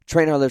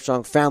Train Hard, Live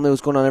Strong family.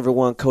 What's going on,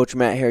 everyone? Coach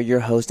Matt here, your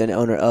host and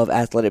owner of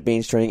Athletic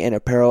Beings Training and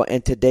Apparel.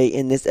 And today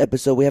in this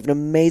episode, we have an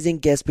amazing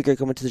guest speaker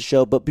coming to the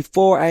show. But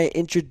before I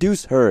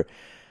introduce her,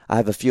 I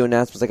have a few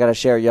announcements I got to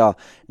share, y'all.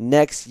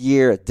 Next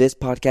year, this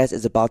podcast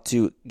is about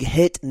to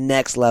hit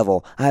next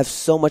level. I have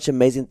so much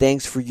amazing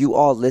things for you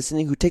all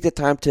listening who take the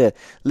time to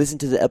listen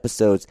to the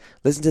episodes,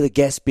 listen to the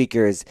guest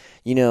speakers,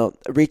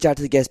 reach out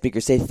to the guest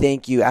speakers, say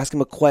thank you, ask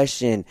them a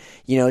question,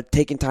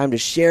 taking time to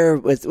share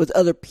with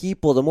other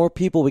people. The more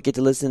people we get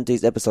to listen to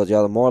these episodes,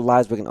 y'all, the more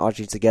lives we can all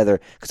change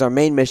together. Because our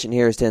main mission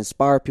here is to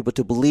inspire people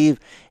to believe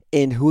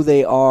in who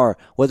they are,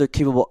 what they're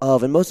capable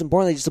of, and most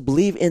importantly, just to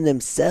believe in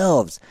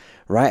themselves.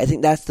 Right? I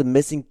think that's the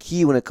missing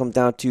key when it comes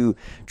down to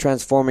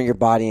transforming your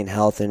body and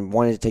health and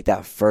wanting to take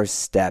that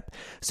first step.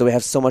 So we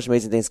have so much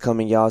amazing things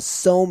coming, y'all.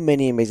 So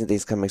many amazing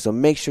things coming. So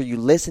make sure you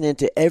listen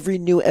into every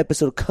new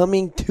episode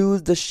coming to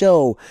the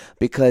show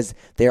because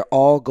they're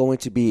all going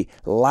to be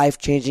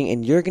life-changing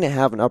and you're going to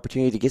have an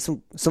opportunity to get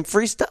some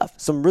free stuff,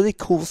 some really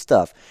cool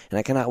stuff. And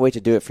I cannot wait to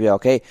do it for you,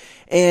 okay?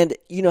 And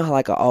you know how,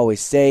 like I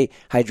always say,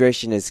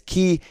 hydration is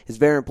key. It's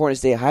very important to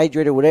stay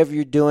hydrated, whatever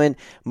you're doing.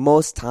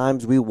 Most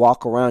times we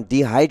walk around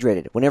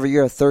dehydrated. Whenever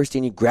you're thirsty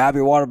and you grab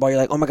your water bottle,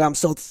 you're like, oh my God, I'm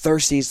so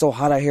thirsty. It's so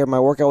hot out here. My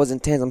workout was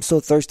intense. I'm so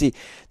thirsty.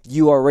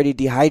 You are already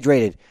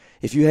dehydrated.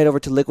 If you head over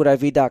to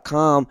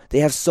liquidiv.com, they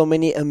have so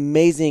many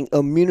amazing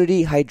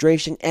immunity,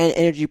 hydration, and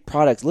energy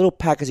products. Little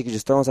packets you can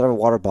just throw inside of a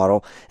water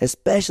bottle,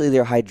 especially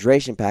their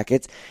hydration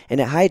packets.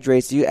 And it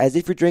hydrates you as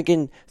if you're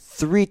drinking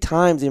 3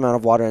 times the amount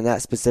of water in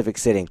that specific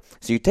sitting.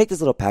 So you take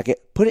this little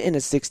packet, put it in a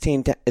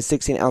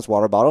 16-ounce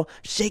water bottle,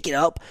 shake it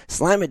up,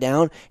 slam it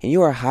down, and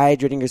you are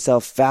hydrating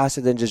yourself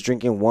faster than just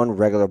drinking one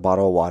regular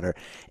bottle of water.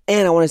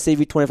 And I want to save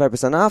you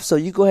 25% off, so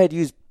you go ahead and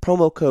use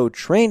promo code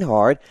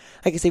TRAINHARD.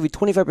 I can save you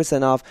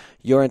 25% off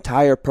your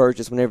entire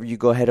purchase whenever you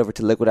go head over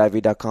to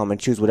liquidiv.com and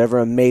choose whatever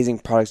amazing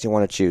products you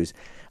want to choose.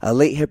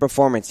 Elite Hit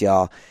Performance,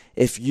 y'all.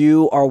 If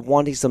you are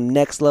wanting some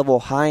next level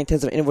high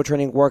intensive interval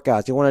training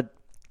workouts, you want to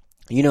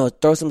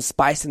throw some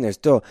spice in there.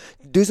 Still,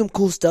 do some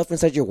cool stuff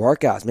inside your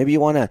workouts. Maybe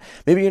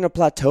you're in a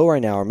plateau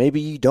right now, or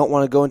maybe you don't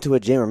want to go into a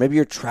gym, or maybe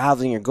you're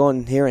traveling, you're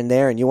going here and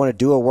there, and you want to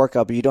do a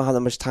workout, but you don't have that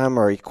much time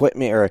or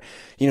equipment, or,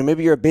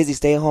 maybe you're a busy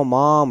stay-at-home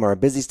mom, or a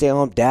busy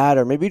stay-at-home dad,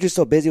 or maybe you're just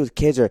so busy with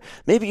kids, or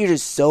maybe you're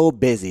just so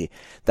busy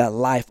that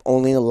life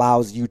only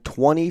allows you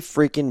 20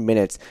 freaking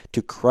minutes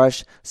to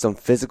crush some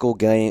physical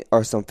gain,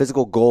 or some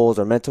physical goals,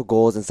 or mental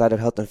goals inside of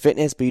health and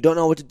fitness, but you don't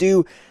know what to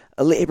do.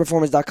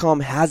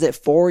 EliteHitPerformance.com has it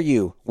for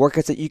you.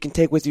 Workouts that you can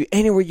take with you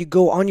anywhere you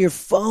go on your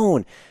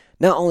phone.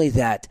 Not only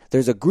that,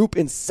 there's a group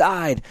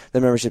inside the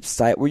membership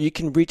site where you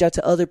can reach out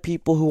to other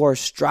people who are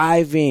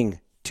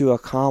striving to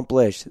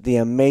accomplish the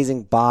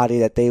amazing body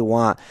that they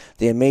want,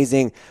 the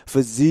amazing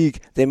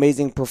physique, the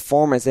amazing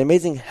performance, the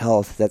amazing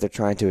health that they're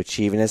trying to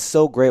achieve. And it's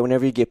so great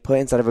whenever you get put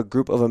inside of a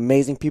group of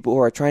amazing people who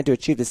are trying to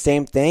achieve the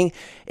same thing.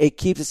 It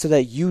keeps it so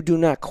that you do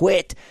not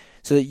quit,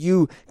 so that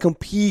you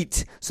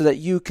compete, so that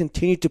you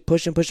continue to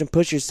push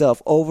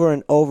yourself over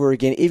and over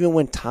again, even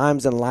when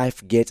times in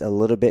life get a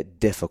little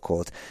bit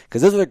difficult.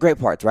 Because those are the great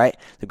parts, right?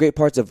 The great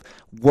parts of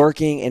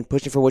working and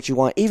pushing for what you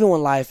want, even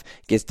when life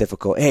gets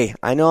difficult. Hey,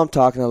 I know I'm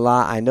talking a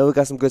lot. I know we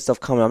got some good stuff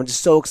coming. I'm just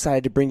so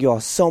excited to bring you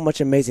all so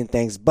much amazing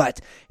things.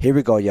 But here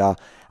we go, y'all.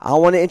 I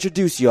want to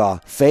introduce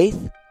y'all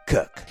Faith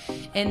Cook.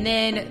 And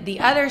then the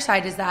other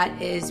side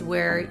is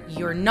where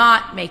you're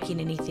not making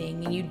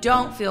anything and you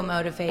don't feel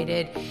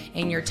motivated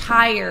and you're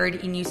tired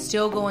and you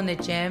still go in the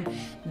gym.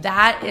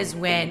 That is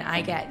when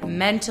I get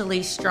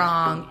mentally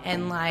strong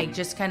and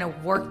just kind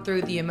of work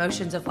through the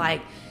emotions of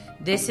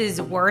this is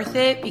worth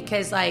it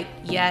because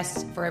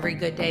yes, for every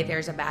good day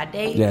there's a bad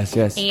day.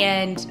 Yes.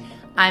 And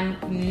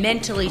I'm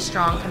mentally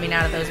strong coming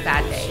out of those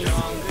bad days.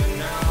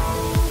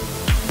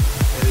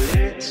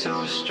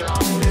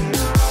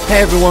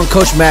 Hey everyone,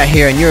 Coach Matt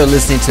here, and you're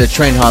listening to the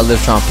Train Hard, Live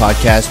Strong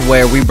podcast,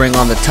 where we bring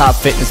on the top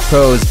fitness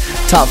pros,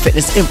 top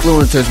fitness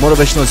influencers,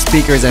 motivational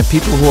speakers, and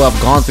people who have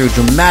gone through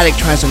dramatic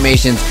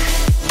transformations,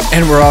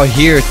 and we're all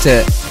here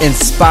to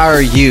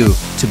inspire you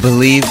to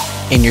believe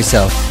in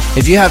yourself.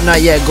 If you have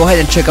not yet, go ahead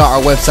and check out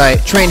our website,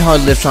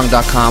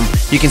 trainhardlivestrong.com.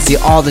 You can see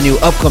all the new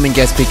upcoming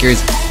guest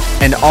speakers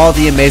and all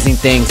the amazing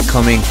things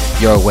coming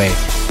your way.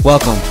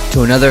 Welcome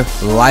to another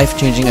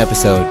life-changing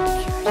episode.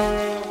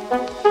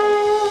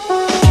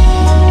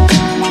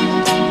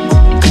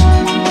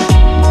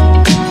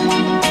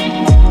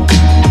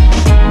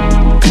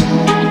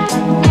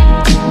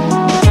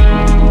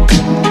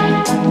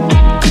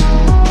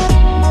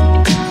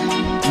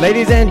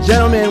 Ladies and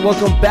gentlemen,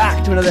 welcome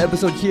back to another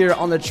episode here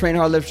on the Train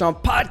Hard, Live Strong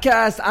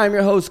podcast. I'm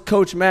your host,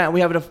 Coach Matt, and we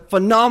have a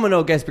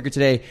phenomenal guest speaker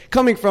today,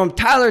 coming from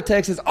Tyler,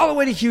 Texas, all the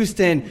way to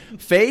Houston,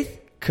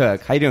 Faith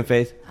Cook. How you doing,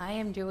 Faith? I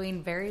am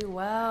doing very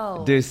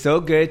well. Dude, so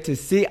good to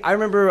see. I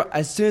remember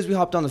as soon as we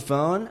hopped on the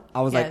phone,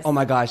 I was like, oh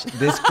my gosh,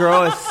 this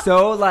girl is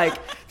so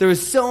there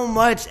was so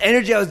much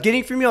energy I was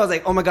getting from you. I was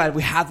like, oh my God,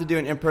 we have to do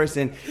it in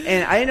person.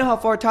 And I didn't know how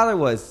far Tyler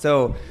was.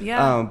 So,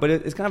 but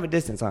it's kind of a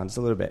distance on just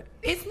a little bit.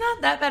 It's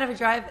not that bad of a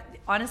drive.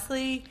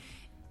 Honestly,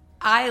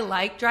 I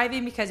like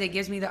driving because it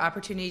gives me the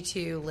opportunity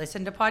to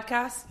listen to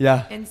podcasts.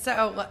 Yeah. And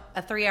so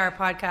a 3-hour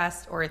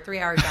podcast or a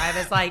 3-hour drive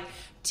is like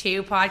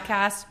 2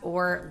 podcasts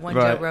or 1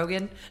 Joe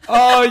Rogan.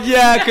 Oh,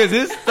 yeah, because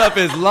his stuff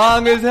is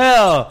long as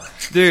hell.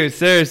 Dude,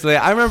 seriously.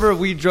 I remember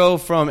we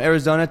drove from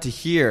Arizona to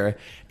here,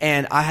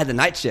 and I had the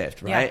night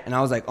shift, right? Yeah. And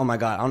I was like, oh, my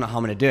God, I don't know how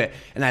I'm going to do it.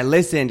 And I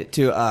listened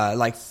to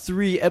like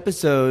 3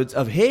 episodes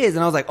of his,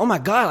 and I was like, oh, my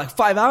God, like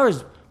 5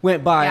 hours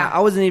went by. Yeah. I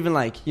wasn't even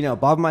like,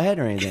 bobbing my head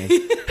or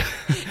anything.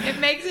 It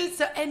makes it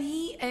so,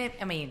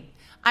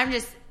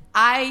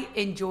 I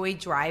enjoy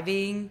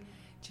driving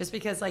just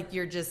because like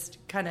you're just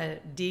kind of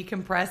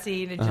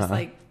decompressing and just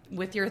like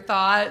with your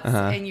thoughts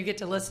and you get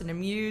to listen to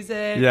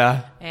music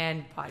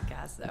and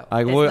podcasts. So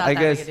it's not that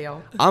big a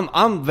deal.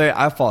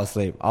 I fall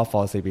asleep. I'll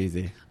fall asleep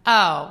easy.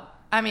 Oh,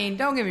 I mean,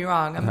 don't get me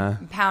wrong.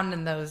 I'm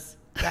pounding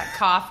that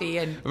coffee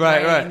and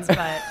right.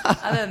 But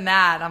other than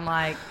that, I'm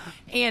like,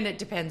 and it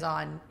depends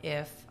on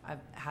if I've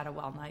had a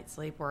well night's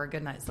sleep or a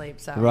good night's sleep.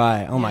 So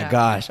right. Oh my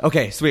gosh.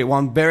 Okay, sweet. Well,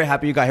 I'm very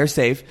happy you got here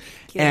safe.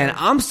 Yeah. And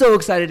I'm so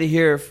excited to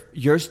hear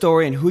your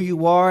story and who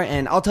you are.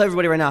 And I'll tell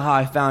everybody right now how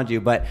I found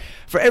you. But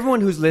for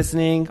everyone who's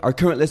listening, our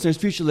current listeners,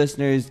 future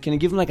listeners, can you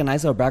give them like a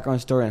nice little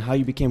background story on how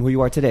you became who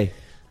you are today?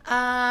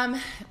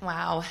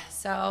 Wow.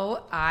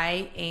 So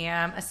I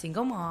am a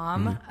single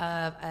mom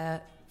of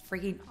a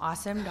freaking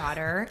awesome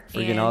daughter.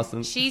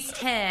 Awesome. She's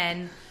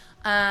 10.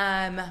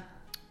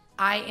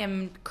 I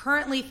am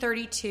currently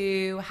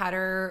 32, had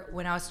her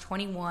when I was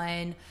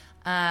 21.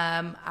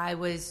 I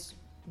was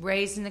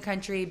raised in the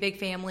country, big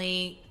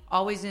family,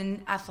 always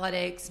in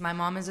athletics. My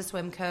mom is a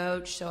swim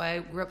coach, so I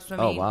grew up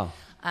swimming. Oh,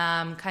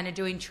 wow. Kind of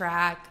doing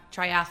track,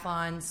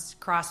 triathlons,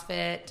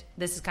 CrossFit.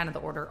 This is kind of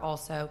the order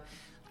also.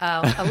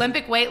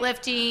 Olympic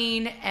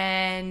weightlifting,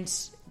 and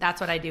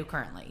that's what I do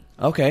currently.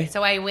 Okay.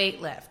 So I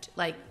weightlift.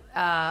 Like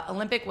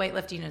Olympic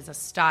weightlifting is a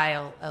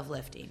style of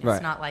lifting.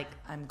 It's not like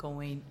I'm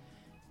going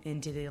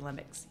into the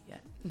Olympics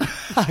yet.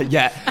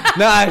 Yeah.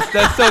 Nice.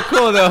 That's so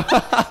cool, though.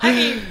 I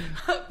mean,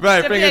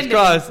 right. Fingers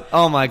crossed.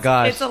 Oh, my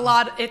gosh. It's a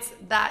lot. It's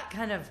that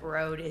kind of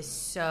road is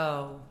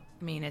so,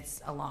 I mean,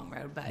 it's a long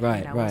road, but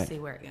we'll see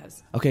where it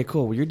goes. Okay,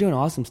 cool. Well, you're doing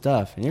awesome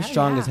stuff, and you're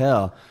strong as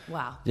hell.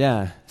 Wow.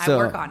 Yeah. So, I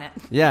work on it.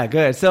 Yeah,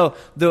 good. So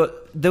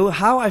the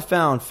how I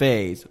found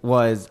FaZe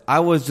was I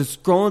was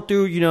just scrolling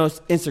through,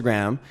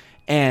 Instagram,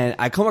 and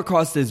I come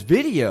across this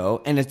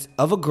video, and it's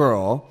of a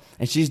girl,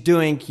 and she's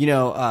doing,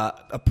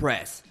 a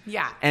press.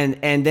 Yeah.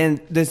 And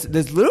then this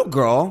little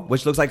girl,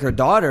 which looks like her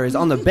daughter, is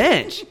on the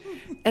bench.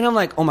 And I'm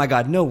like, oh my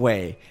God, no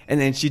way. And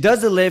then she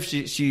does the lift,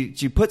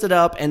 she puts it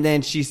up, and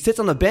then she sits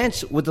on the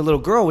bench with the little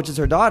girl, which is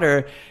her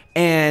daughter,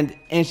 and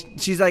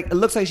she's like, it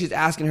looks like she's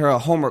asking her a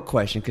homework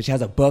question because she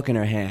has a book in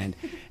her hand.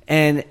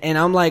 And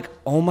I'm like,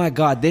 oh my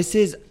God, this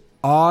is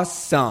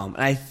awesome.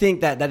 And I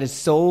think that is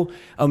so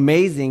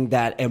amazing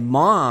that a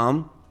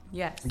mom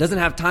doesn't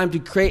have time to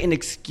create an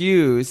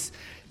excuse,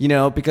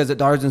 because the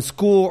daughter's in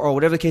school or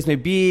whatever the case may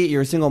be,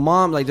 you're a single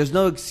mom. Like, there's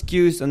no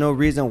excuse or no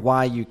reason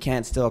why you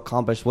can't still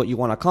accomplish what you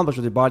want to accomplish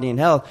with your body and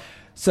health.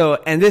 So,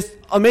 and this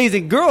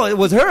amazing girl, it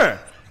was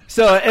her.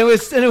 So it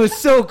was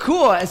so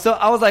cool. And so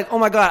I was like, oh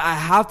my God, I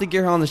have to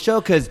get her on the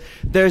show because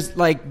this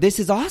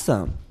is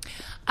awesome.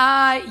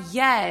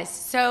 Yes.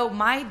 So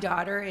my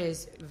daughter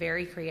is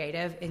very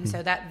creative. And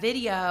so that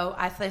video,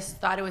 I just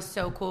thought it was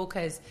so cool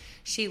because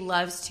she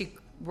loves to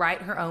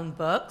write her own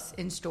books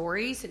and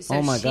stories.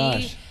 So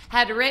she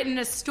had written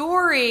a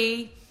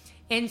story,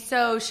 and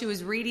so she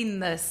was reading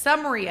the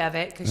summary of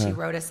it because she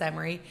wrote a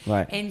summary.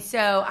 Right. And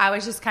so I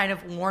was just kind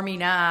of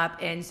warming up,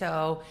 and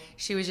so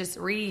she was just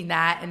reading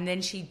that, and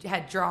then she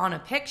had drawn a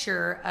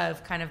picture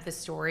of kind of the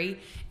story.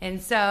 And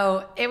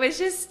so it was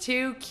just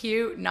too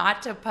cute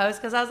not to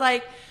post because I was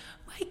like,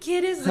 my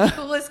kid is the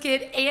coolest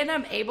kid, and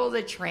I'm able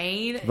to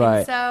train. Right.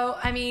 And so,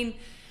 I mean,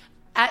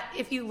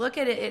 if you look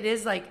at it, it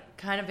is like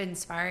kind of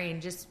inspiring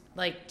just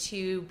like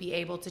to be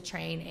able to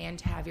train and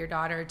to have your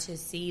daughter to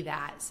see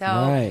that. So,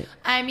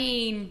 I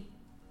mean,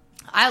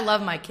 I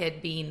love my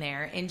kid being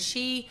there, and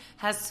she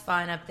has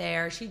fun up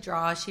there. She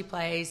draws, she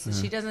plays.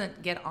 She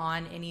doesn't get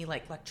on any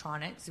like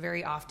electronics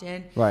very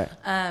often. Right.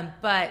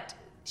 But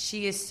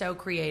she is so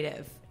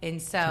creative. And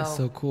so that's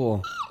so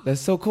cool. That's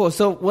so cool.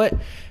 So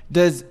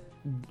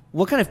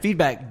what kind of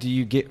feedback do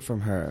you get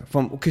from her?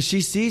 Because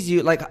she sees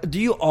you, like, do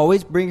you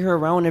always bring her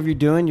around whenever you're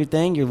doing your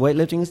thing, your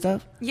weightlifting and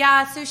stuff?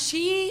 Yeah, so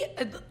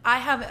I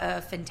have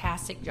a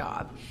fantastic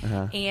job,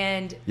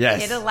 and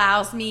it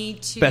allows me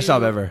to... Best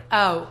job ever.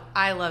 Oh,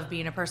 I love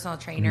being a personal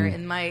trainer,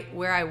 and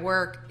where I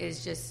work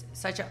is just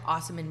such an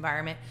awesome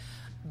environment.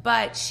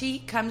 But she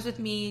comes with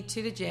me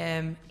to the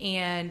gym,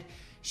 and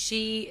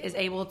she is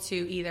able to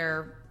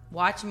either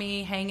watch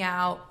me hang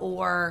out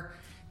or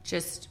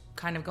just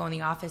kind of go in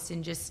the office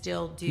and just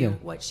still do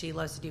what she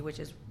loves to do, which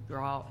is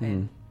draw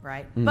and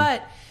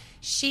but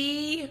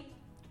she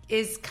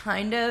is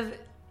kind of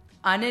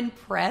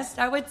unimpressed,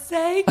 I would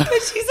say,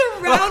 because she's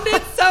around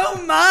it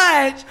so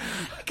much.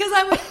 Because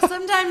I would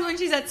sometimes when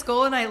she's at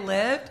school and I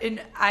lift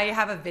and I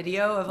have a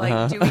video of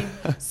like doing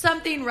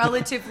something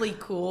relatively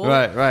cool,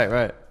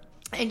 right,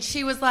 and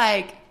she was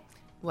like,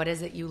 what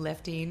is it you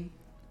lifting?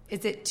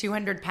 Is it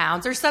 200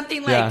 pounds or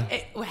something like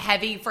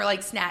heavy for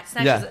like snatches?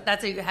 Yeah.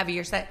 That's a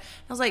heavier set.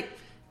 I was like,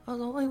 I was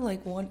only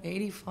like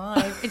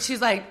 185. And she's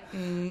like,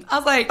 I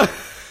was like,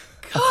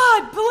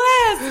 God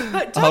bless.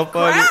 But tough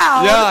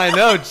crowd. Yeah, I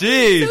know.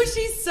 Jeez. So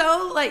she's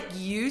so like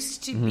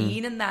used to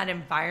being in that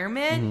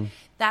environment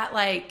that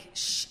like,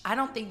 I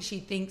don't think she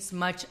thinks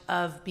much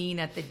of being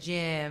at the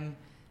gym,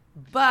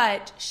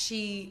 but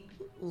she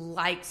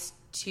likes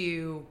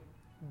to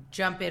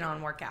jump in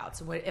on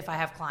workouts if I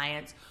have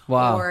clients.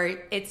 Wow. Or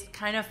it's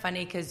kind of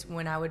funny because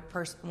when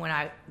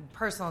I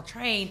personal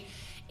train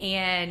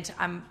and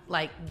I'm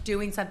like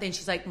doing something,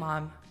 she's like,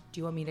 Mom, do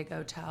you want me to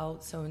go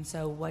tell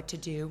so-and-so what to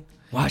do?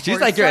 Wow, she's Or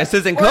like your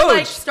assistant or coach.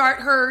 like start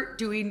her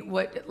doing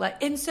what,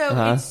 like, and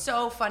so it's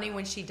so funny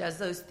when she does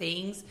those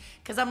things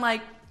because I'm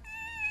like,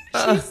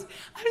 I'm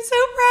so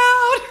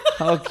proud.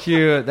 How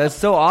cute. That's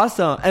so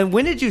awesome. And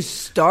when did you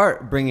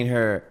start bringing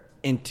her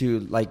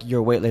into like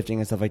your weightlifting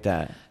and stuff like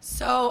that?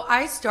 So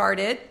I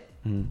started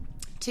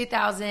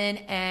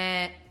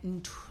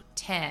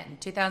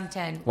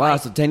 2010. Wow,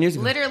 like, so 10 years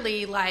ago.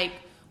 Literally like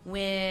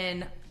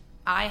when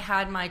I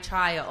had my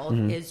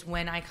child is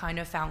when I kind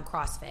of found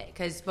CrossFit.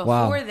 Because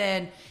before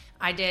then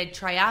I did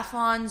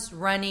triathlons,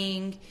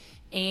 running,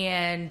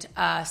 and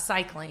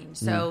cycling.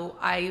 So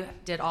I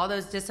did all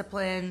those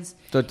disciplines.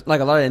 So like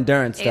a lot of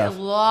endurance stuff. A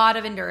lot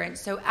of endurance.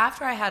 So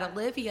after I had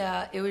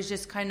Olivia, it was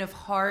just kind of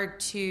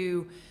hard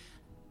to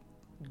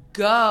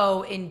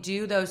go and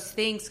do those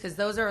things because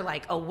those are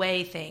like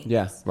away things.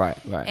 Yeah, right.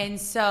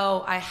 And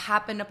so I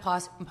happened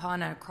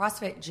upon a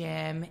CrossFit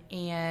gym,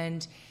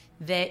 and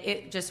that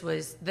it just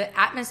was, the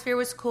atmosphere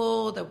was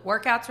cool, the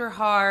workouts were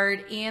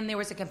hard, and there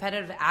was a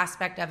competitive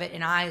aspect of it,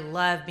 and I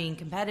love being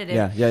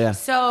competitive. Yeah.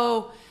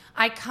 So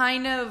I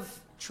kind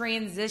of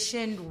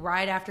transitioned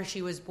right after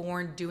she was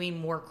born doing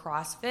more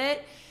CrossFit.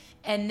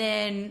 And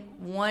then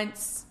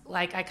once,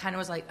 like, I kind of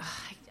was like,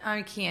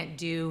 I can't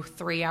do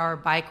 3-hour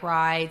bike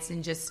rides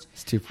and just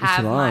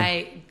have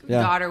my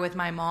daughter with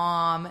my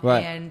mom.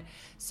 Right. And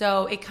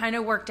so it kind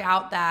of worked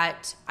out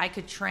that I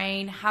could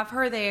train, have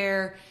her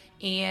there,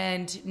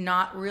 and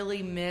not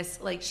really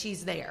miss, like,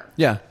 she's there.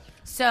 Yeah.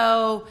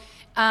 So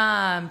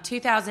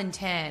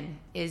 2010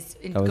 is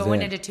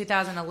going into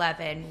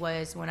 2011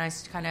 was when I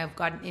kind of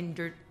got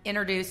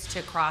introduced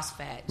to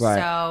CrossFit. Right.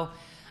 So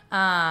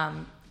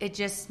it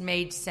just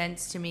made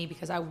sense to me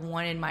because I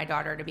wanted my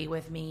daughter to be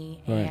with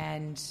me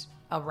and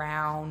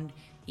around,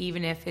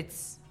 even if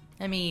it's,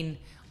 I mean,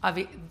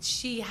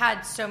 she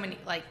had so many,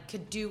 like,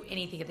 could do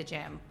anything at the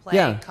gym,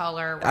 play,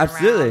 color, run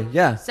absolutely, around.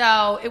 yeah.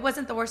 So it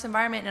wasn't the worst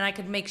environment, and I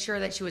could make sure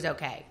that she was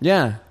okay.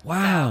 Yeah.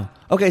 Wow.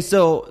 Okay,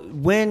 so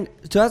when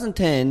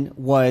 2010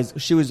 was,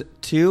 she was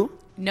 2?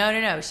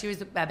 No. She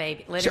was a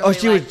baby. Literally,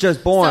 she was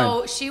just born.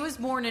 So she was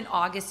born in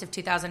August of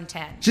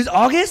 2010. She's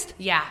August?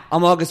 Yeah.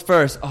 I'm August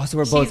 1st. Oh, so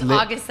we're both She's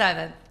August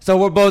 7th. So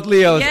we're both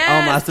Leos. Yes.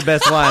 Oh, that's the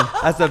best one.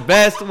 That's the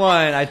best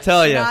one, I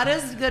tell you. Not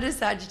as good as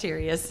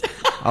Sagittarius.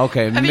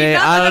 Okay,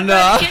 I don't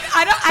know.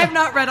 I've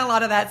not read a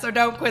lot of that, so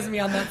don't quiz me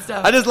on that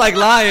stuff. I just like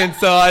lying,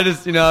 so I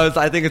just,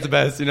 I think it's the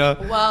best,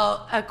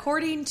 Well,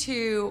 according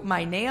to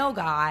my nail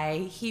guy,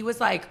 he was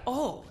like,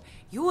 "Oh,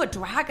 you a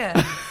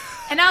dragon,"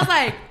 and I was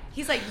like,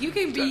 "He's like, you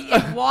can be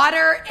in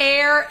water,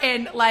 air,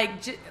 and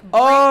like." So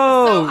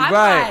I'm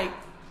right. like,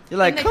 You're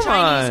like, in the come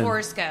Chinese on.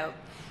 horoscope.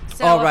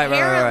 So right.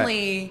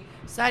 apparently,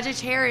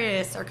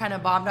 Sagittarius are kind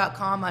of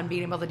bomb.com on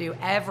being able to do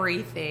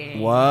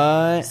everything.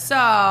 What?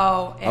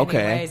 So, anyways,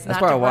 Okay, that's not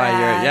part to of why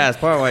brag. it's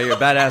part of why you're a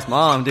badass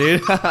mom,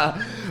 dude.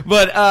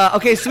 But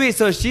okay, sweet.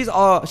 So she's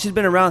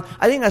been around.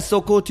 I think that's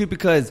so cool too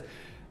because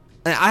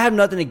I have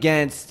nothing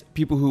against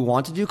people who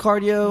want to do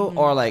cardio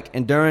or like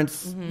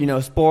endurance,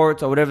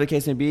 sports or whatever the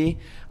case may be.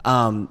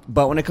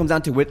 But when it comes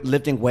down to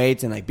lifting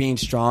weights and like being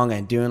strong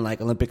and doing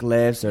like Olympic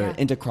lifts or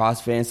into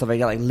CrossFit and stuff like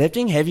that, like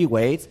lifting heavy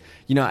weights,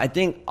 I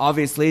think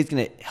obviously it's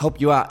going to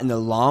help you out in the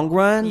long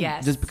run.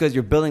 Yes. Just because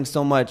you're building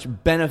so much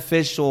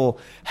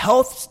beneficial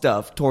health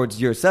stuff towards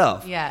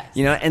yourself. Yes.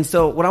 And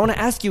so what I want to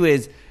ask you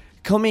is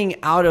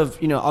coming out of,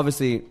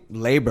 obviously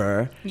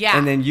labor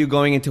and then you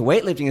going into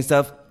weightlifting and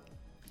stuff,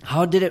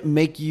 how did it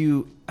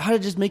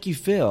just make you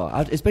feel?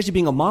 Especially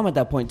being a mom at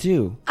that point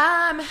too.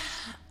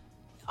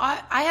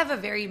 I have a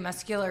very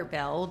muscular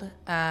build.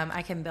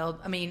 I can build.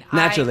 I mean,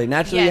 naturally,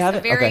 yes, you have it.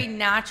 A very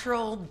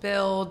natural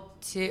build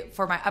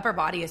for my upper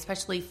body,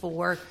 especially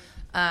for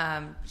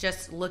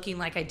just looking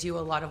like I do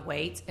a lot of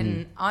weights.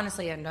 And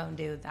honestly, I don't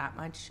do that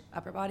much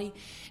upper body.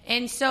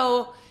 And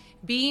so,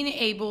 being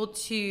able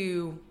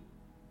to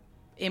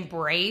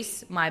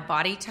embrace my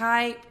body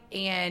type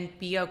and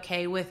be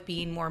okay with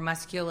being more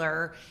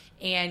muscular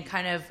and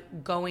kind of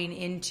going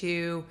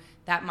into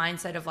that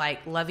mindset of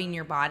like loving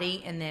your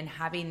body and then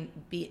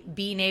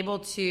being able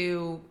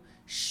to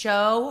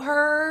show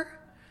her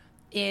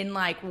in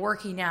like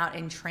working out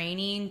and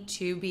training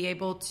to be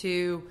able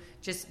to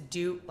just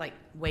do like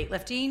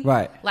weightlifting.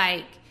 Right.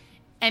 Like,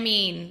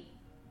 I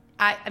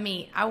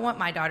want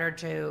my daughter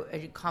to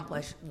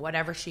accomplish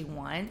whatever she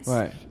wants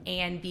right.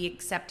 and be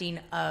accepting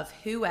of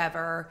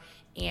whoever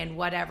and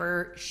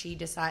whatever she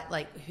decides,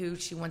 like who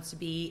she wants to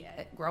be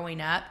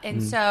growing up.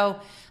 And so,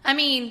 I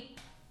mean,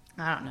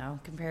 I don't know,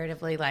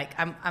 comparatively, like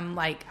I'm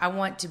like, I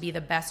want to be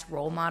the best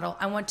role model.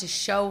 I want to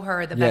show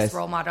her the best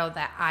role model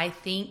that I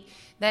think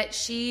that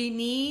she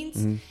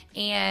needs.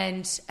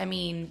 And I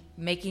mean,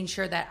 making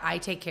sure that I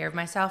take care of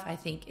myself, I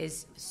think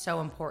is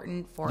so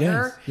important for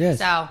her. Yes.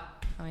 So, I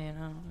mean, I don't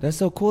know. That's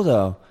so cool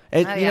though.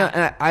 You know,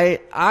 and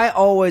I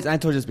always, I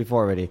told you this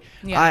before already.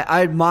 Yeah.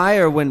 I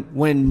admire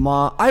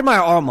I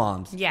admire all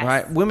moms. Yes.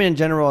 Right? Women in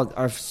general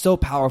are so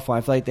powerful.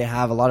 I feel like they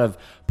have a lot of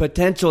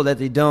potential that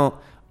they don't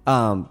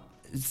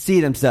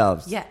see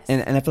themselves. Yes.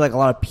 And I feel like a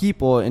lot of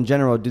people in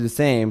general do the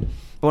same.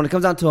 But when it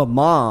comes down to a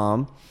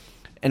mom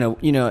and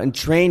and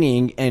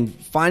training and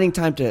finding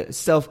time to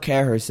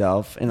self-care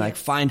herself and like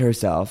find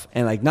herself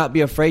and like not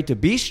be afraid to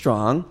be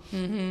strong,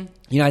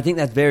 I think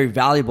that's very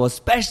valuable,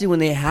 especially when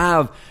they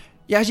have,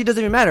 actually, it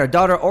doesn't even matter, a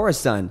daughter or a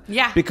son.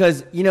 Yeah.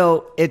 Because,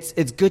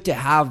 it's good to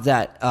have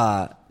that,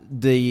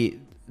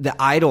 the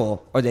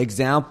idol or the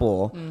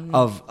example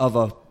of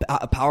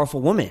a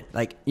powerful woman.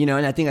 Like,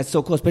 and I think that's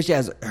so cool, especially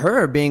as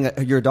her being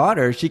your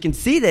daughter, she can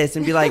see this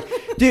and be like,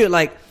 dude,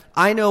 like,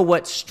 I know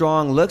what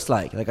strong looks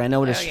like. Like, I know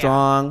what a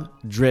strong,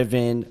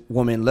 driven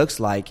woman looks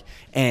like.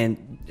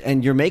 And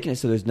you're making it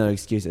so there's no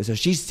excuses. So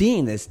she's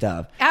seeing this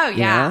stuff. Oh,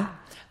 yeah.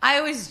 I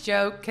always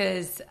joke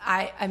because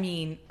I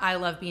mean, I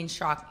love being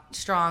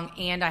strong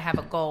and I have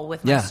a goal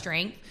with my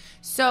strength.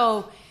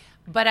 So,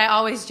 but I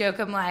always joke,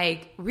 I'm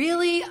like,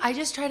 really? I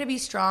just try to be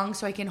strong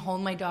so I can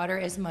hold my daughter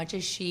as much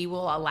as she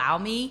will allow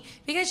me,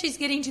 because she's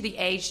getting to the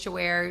age to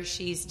where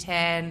she's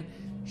 10.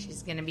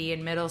 She's going to be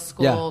in middle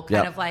school,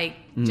 kind of like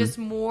just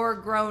more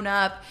grown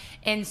up.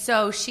 And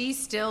so she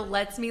still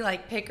lets me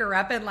like pick her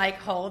up and like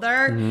hold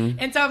her.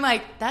 And so I'm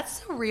like, that's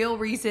the real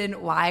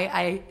reason why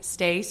I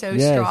stay so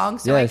strong,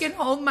 so I can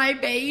hold my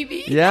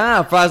baby.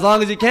 Yeah, for as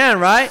long as you can,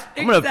 right?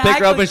 I'm going to pick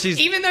her up when she's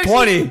 20. Even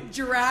though she's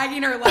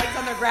dragging her legs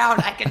on the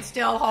ground, I can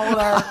still hold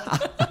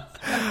her.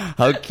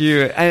 How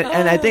cute.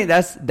 And I think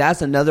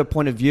that's another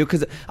point of view,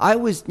 because I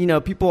was,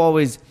 people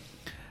always,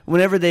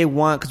 whenever they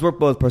want, because we're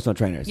both personal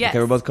trainers. Yes. Okay,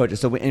 we're both coaches.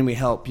 So we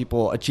help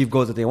people achieve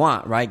goals that they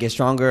want, right? Get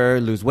stronger,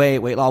 lose weight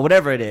loss,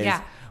 whatever it is.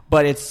 Yeah.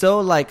 But it's so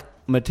like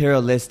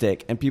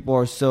materialistic, and people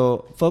are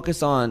so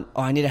focused on,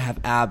 I need to have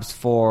abs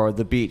for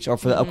the beach or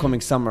for the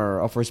upcoming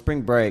summer or for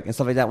spring break and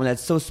stuff like that, when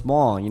that's so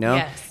small,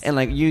 Yes. And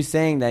like you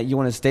saying that you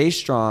want to stay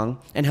strong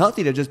and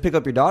healthy to just pick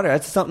up your daughter,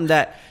 that's something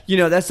that,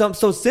 that's something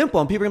so simple,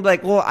 and people are gonna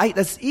be like, well,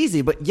 that's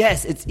easy. But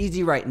yes, it's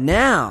easy right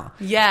now.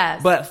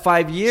 Yes. But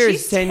 5 years,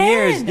 She's 10 10.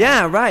 years,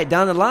 yeah, right,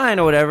 down the line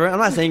or whatever. I'm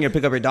not saying you're gonna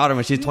pick up your daughter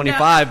when she's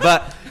 25,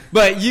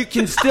 but you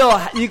can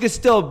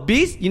still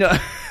be,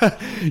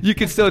 you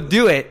can still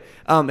do it.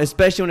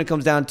 Especially when it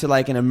comes down to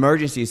like an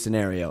emergency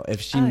scenario. If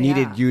she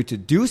needed you to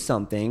do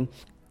something,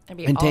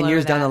 and 10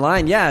 years down the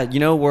line,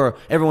 where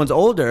everyone's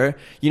older,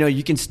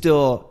 you can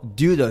still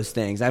do those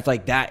things. I feel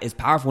like that is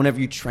powerful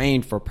whenever you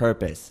train for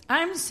purpose.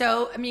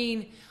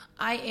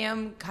 I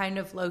am kind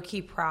of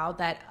low-key proud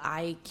that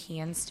I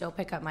can still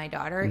pick up my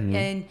daughter.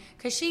 And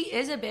because she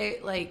is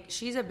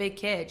she's a big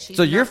kid.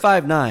 So you're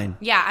 5'9".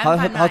 Yeah,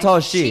 I'm 5'9". How tall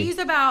is she? She's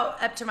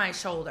about up to my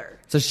shoulder.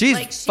 So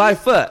she's 5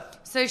 foot.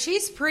 So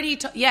she's pretty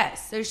tall.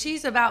 Yes. So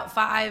she's about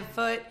 5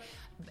 foot,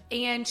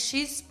 and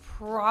she's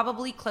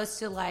probably close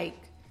to like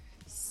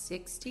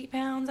 60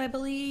 pounds, I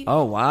believe.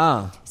 Oh,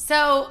 wow.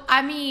 So,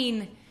 I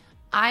mean,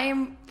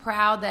 I'm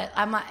proud that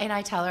and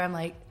I tell her, I'm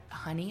like,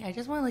 honey, I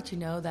just want to let you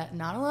know that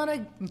not a lot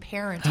of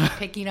parents are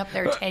picking up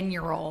their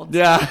 10-year-olds.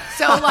 Yeah.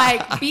 So,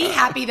 like, be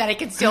happy that I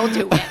can still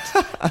do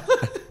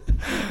it.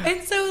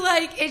 And so,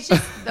 like, it's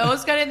just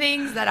those kind of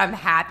things that I'm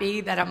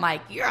happy that I'm like,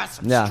 yes,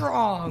 I'm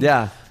strong.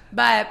 Yeah.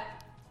 But,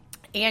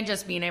 and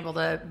just being able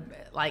to,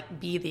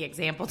 like, be the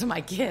example to my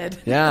kid.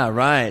 Yeah,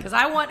 right. Because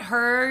I want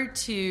her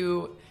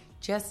to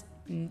just,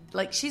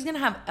 like, she's going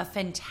to have a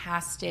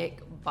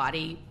fantastic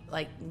body,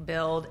 like,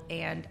 build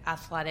and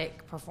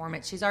athletic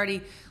performance. She's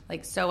already,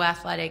 like, so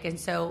athletic. And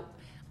so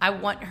I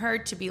want her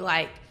to be,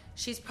 like,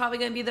 she's probably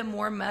going to be the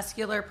more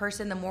muscular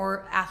person, the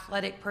more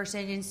athletic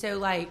person. And so,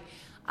 like,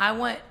 I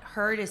want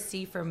her to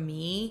see from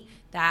me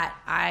that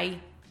I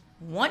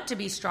want to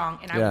be strong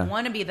and I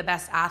want to be the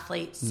best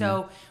athlete.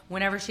 So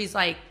whenever she's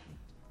like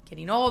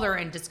getting older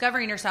and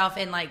discovering herself,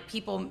 and like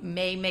people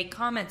may make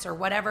comments or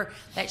whatever,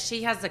 that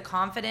she has the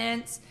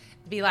confidence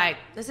to be like,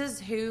 this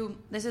is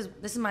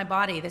my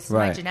body. This is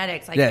my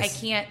genetics. Like I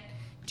can't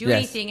do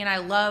anything. And I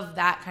love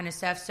that kind of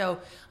stuff. So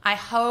I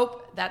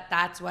hope that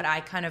that's what I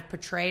kind of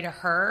portray to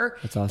her.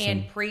 That's awesome.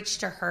 And preach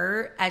to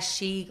her as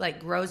she like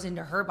grows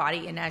into her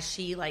body and as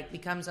she like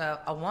becomes a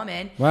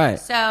woman. Right.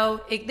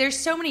 So there's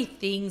so many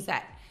things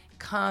that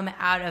come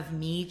out of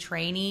me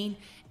training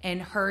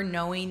and her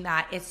knowing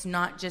that it's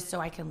not just so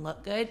I can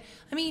look good.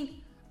 I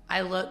mean,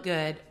 I look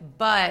good,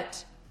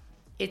 but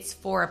it's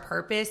for a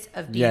purpose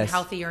of being Yes.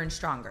 healthier and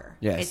stronger.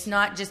 Yes. It's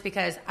not just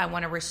because I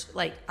want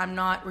to I'm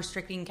not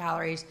restricting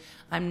calories.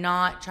 I'm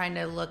not trying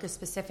to look a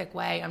specific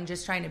way. I'm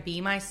just trying to be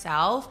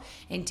myself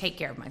and take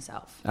care of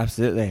myself.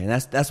 Absolutely. And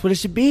that's what it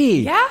should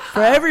be. Yeah.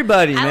 For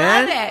everybody, I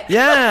man. love it.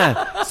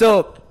 Yeah.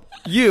 So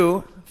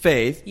you,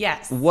 Faith.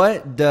 Yes.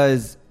 What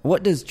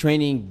does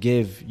training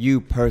give you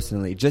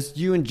personally? Just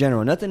you in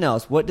general, nothing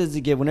else. What does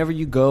it give whenever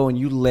you go and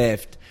you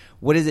lift?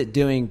 What is it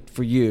doing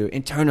for you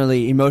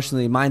internally,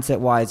 emotionally,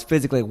 mindset-wise,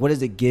 physically? What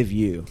does it give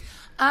you?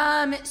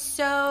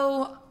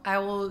 So I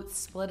will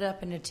split it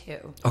up into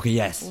two. Okay,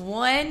 yes.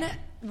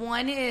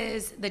 One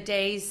is the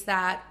days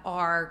that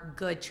are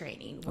good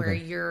training, where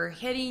you're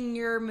hitting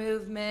your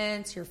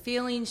movements, you're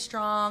feeling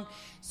strong.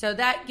 So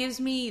that gives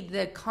me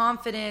the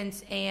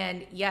confidence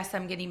and yes,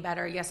 I'm getting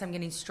better. Yes, I'm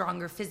getting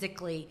stronger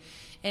physically.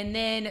 And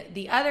then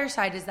the other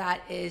side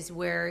is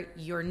where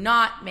you're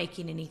not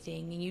making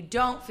anything and you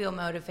don't feel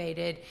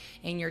motivated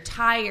and you're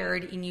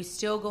tired and you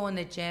still go in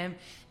the gym.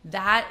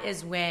 That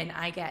is when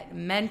I get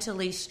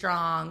mentally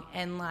strong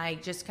and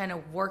like just kind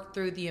of work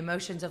through the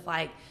emotions of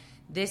like,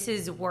 this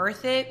is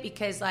worth it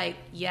because like,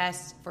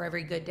 yes, for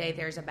every good day,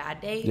 there's a bad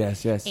day.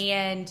 Yes.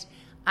 And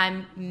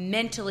I'm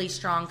mentally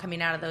strong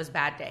coming out of those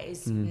bad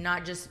days,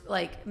 not just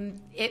like,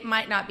 it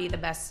might not be the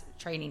best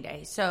training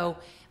day. So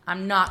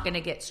I'm not going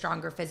to get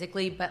stronger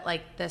physically, but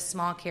like the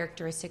small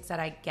characteristics that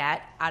I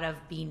get out of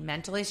being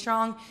mentally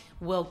strong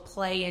will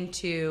play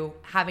into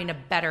having a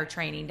better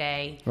training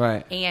day,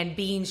 right? And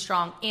being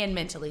strong and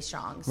mentally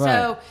strong. Right.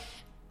 So,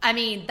 I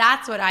mean,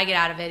 that's what I get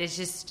out of it is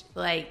just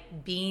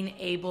like being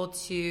able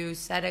to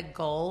set a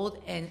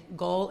goal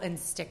and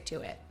stick to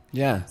it.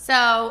 Yeah.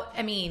 So,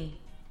 I mean,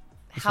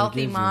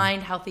 healthy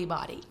mind, healthy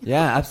body.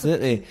 Yeah,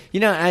 absolutely.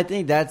 I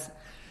think that's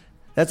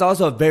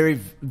also a very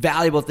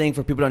valuable thing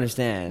for people to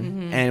understand.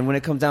 Mm-hmm. And when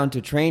it comes down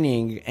to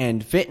training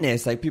and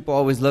fitness, like people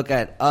always look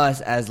at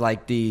us as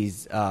like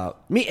these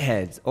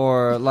meatheads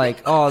or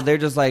like, oh, they're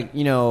just like,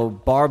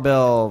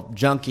 barbell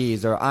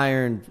junkies or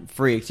iron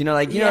freaks, and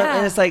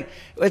it's like,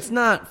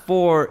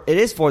 it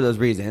is for those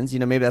reasons,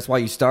 maybe that's why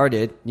you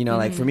started,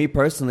 like for me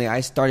personally,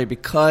 I started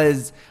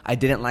because I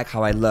didn't like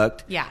how I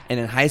looked. Yeah. And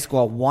in high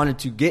school, I wanted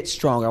to get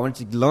stronger. I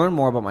wanted to learn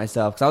more about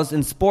myself because I was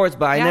in sports,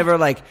 but I never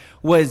like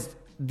was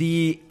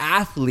the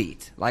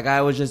athlete. Like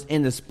I was just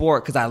in the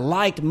sport because I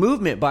liked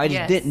movement, but I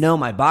just didn't know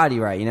my body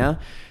right,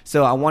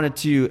 So I wanted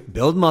to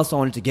build muscle.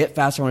 I wanted to get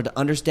faster. I wanted to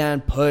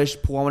understand, push,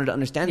 pull. I wanted to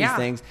understand these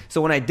things. So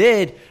when I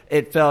did,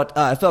 it felt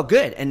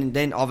good. And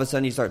then all of a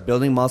sudden you start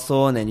building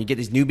muscle and then you get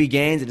these newbie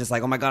gains and it's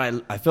like, oh my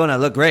God, I feel and I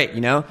look great,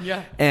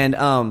 Yeah.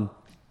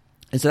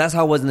 And so that's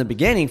how it was in the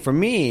beginning for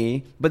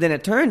me, but then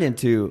it turned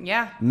into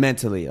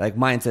mentally, like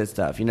mindset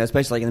stuff,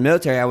 especially like in the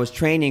military, I was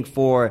training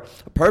for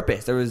a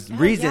purpose. There was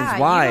reasons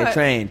why I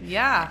trained.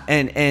 Yeah.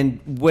 And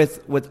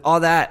with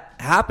all that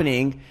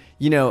happening,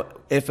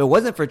 if it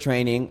wasn't for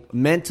training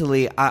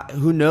mentally,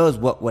 who knows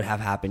what would have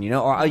happened,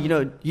 or,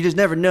 you just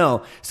never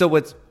know. So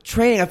with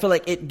training, I feel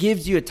like it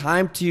gives you a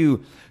time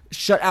to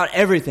shut out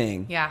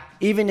everything. Yeah.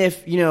 Even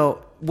if,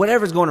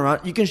 whatever's going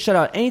around, you can shut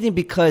out anything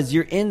because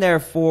you're in there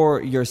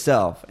for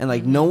yourself. And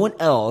like no one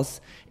else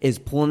is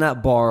pulling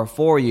that bar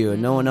for you.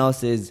 And no one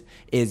else is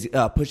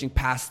pushing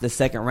past the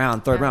second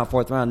round, third round,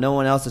 fourth round. No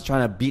one else is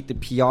trying to beat the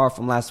PR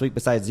from last week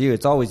besides you.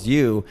 It's always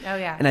you. Oh,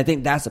 yeah. And I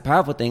think that's a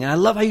powerful thing. And I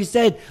love how you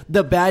said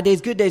the bad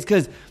days, good days,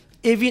 because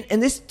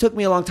and this took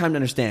me a long time to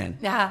understand.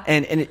 Yeah.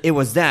 And it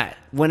was that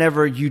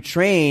whenever you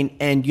train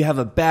and you have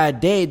a bad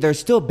day, there's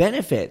still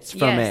benefits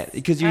from it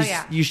because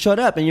you shut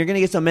up and you're going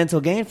to get some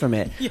mental gain from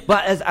it. Yeah.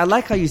 But I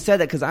like how you said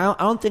that because I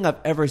don't think I've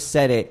ever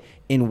said it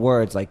in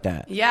words like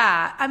that.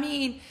 Yeah. I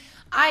mean,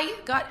 I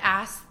got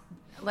asked,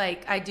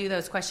 like I do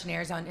those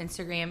questionnaires on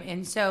Instagram.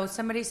 And so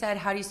somebody said,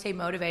 how do you stay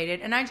motivated?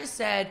 And I just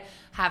said,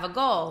 have a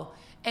goal.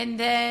 And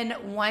then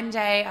one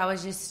day I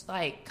was just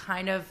like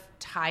kind of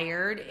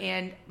tired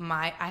and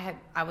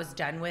I was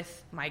done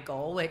with my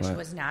goal, which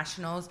was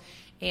nationals.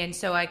 And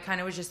so I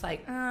kind of was just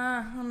like,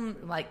 I'm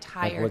like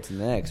tired. Like, what's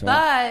next?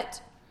 Right?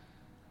 But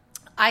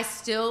I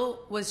still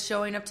was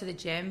showing up to the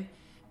gym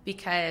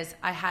because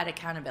I had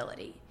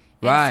accountability.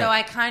 Right. And so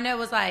I kind of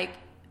was like,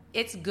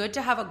 it's good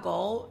to have a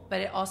goal,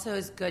 but it also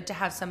is good to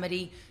have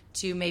somebody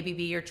to maybe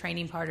be your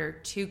training partner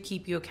to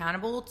keep you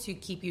accountable, to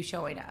keep you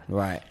showing up.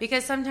 Right.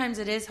 Because sometimes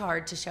it is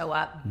hard to show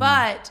up.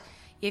 But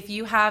if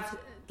you have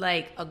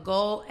like a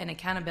goal and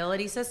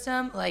accountability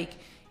system, like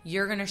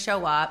you're going to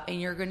show up and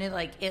you're going to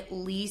like at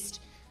least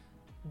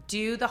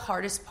do the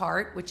hardest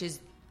part, which is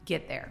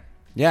get there.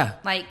 Yeah.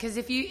 Like, because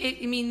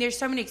there's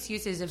so many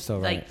excuses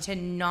of right. to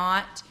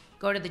not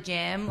go to the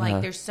gym.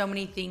 Like there's so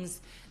many things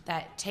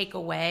that take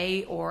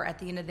away, or at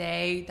the end of the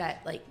day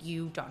that like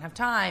you don't have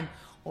time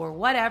or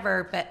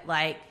whatever. But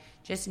like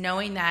just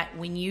knowing that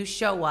when you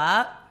show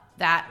up,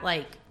 that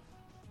like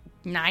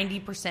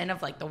 90%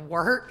 of like the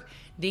work,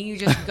 then you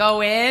just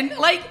go in.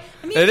 Like,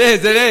 I mean, it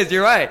is.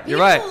 You're right. You're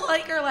right.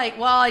 Like are like,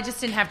 well, I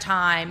just didn't have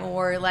time,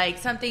 or like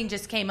something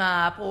just came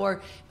up,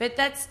 but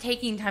that's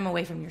taking time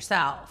away from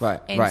yourself.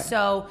 Right. And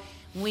so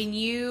when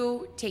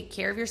you take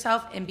care of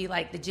yourself and be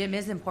like, the gym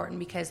is important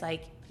because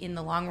like in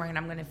the long run,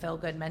 I'm going to feel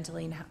good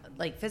mentally and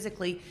like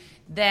physically,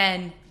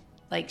 then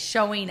like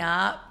showing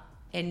up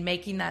and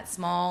making that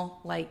small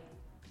like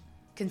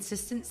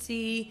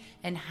consistency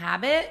and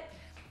habit,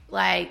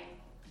 like,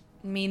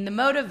 I mean, the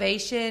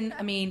motivation,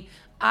 I mean,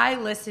 I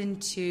listen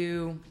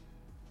to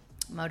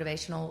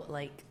motivational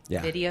like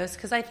videos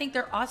because I think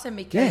they're awesome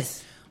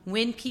because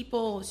when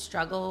people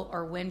struggle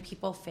or when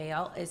people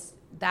fail,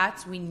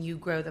 that's when you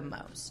grow the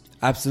most.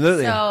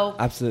 Absolutely. So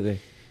absolutely.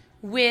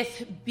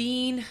 With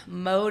being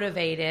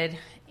motivated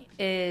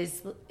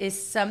is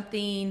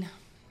something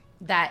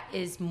that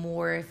is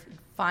more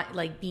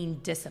like being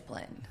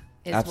disciplined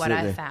is what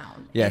I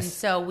found. Yes. And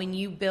so when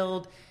you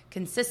build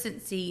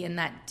consistency and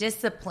that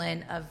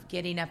discipline of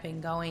getting up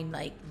and going,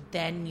 like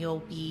then you'll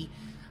be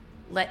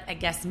I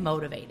guess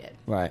motivated.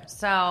 Right.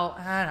 So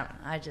I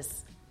don't know.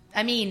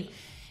 I mean,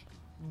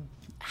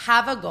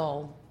 have a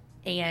goal.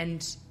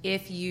 And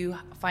if you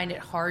find it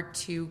hard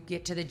to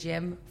get to the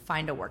gym,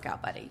 find a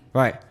workout buddy.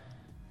 Right.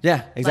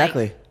 Yeah,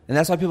 exactly. And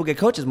that's why people get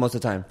coaches most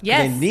of the time.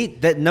 Yes. They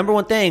need that number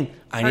one thing.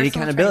 I need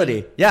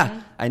accountability. Training. Yeah, Mm-hmm.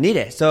 I need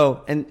it.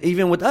 So, and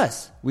even with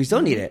us, we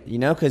still need it,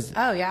 because.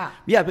 Oh, yeah.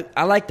 Yeah, but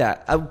I like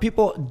that.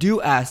 People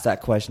do ask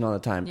that question all the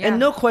time. Yeah. And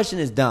no question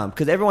is dumb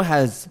because everyone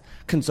has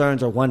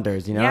concerns or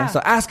wonders, Yeah. So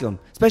ask them,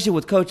 especially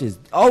with coaches.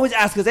 Always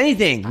ask us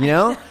anything,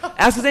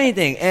 Ask us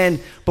anything.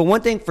 But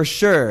one thing for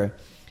sure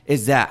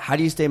is that how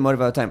do you stay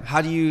motivated all the time?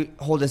 How do you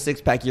hold a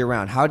six-pack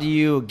year-round? How do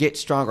you get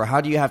stronger?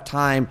 How do you have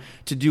time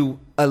to do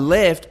a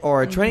lift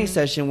or a training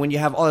session when you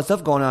have all that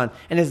stuff going on?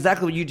 And it's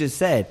exactly what you just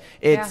said.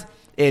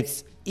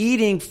 It's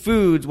eating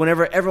foods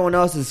whenever everyone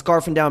else is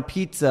scarfing down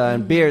pizza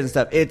and beers and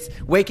stuff. It's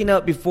waking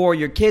up before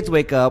your kids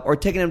wake up or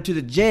taking them to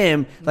the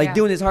gym,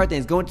 doing these hard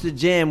things, going to the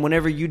gym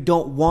whenever you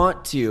don't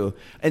want to.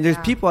 And there's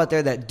people out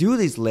there that do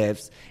these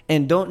lifts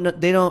and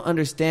they don't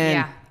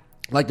understand.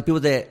 Like the people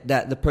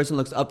that the person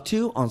looks up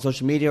to on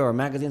social media or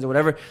magazines or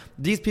whatever,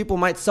 these people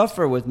might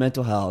suffer with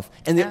mental health.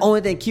 And the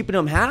only thing keeping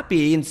them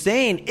happy and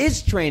sane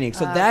is training.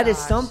 So that is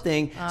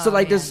something. So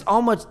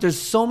there's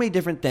so many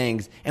different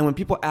things. And when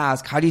people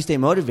ask, how do you stay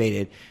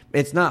motivated?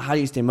 It's not how do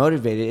you stay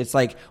motivated. It's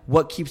like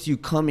what keeps you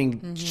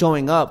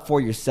showing up for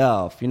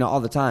yourself,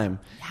 all the time.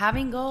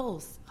 Having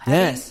goals.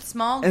 Having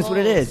small goals. That's what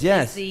it is.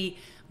 Yes. Is the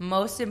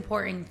most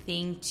important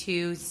thing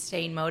to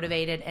staying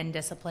motivated and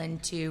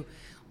disciplined to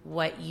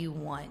what you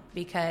want,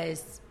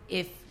 because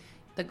if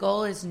the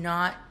goal is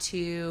not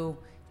to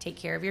take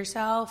care of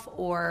yourself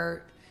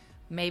or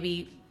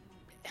maybe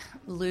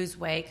lose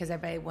weight, because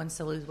everybody wants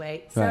to lose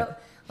weight, so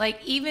like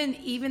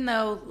even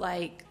though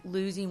like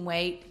losing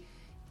weight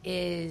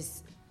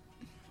shouldn't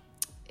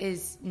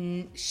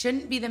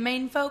be the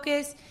main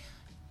focus,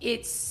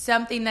 it's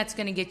something that's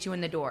going to get you in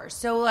the door.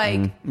 So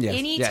like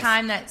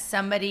anytime that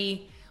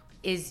somebody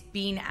is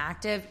being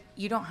active,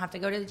 you don't have to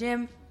go to the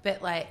gym,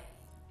 but like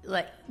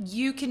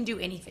you can do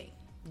anything.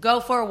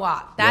 Go for a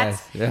walk.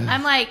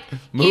 I'm like,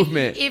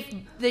 movement. If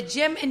the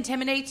gym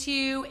intimidates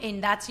you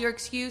and that's your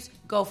excuse,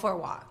 go for a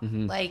walk.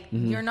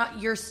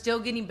 You're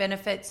still getting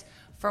benefits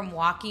from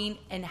walking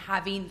and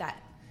having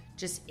that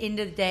just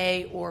end of the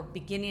day or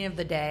beginning of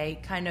the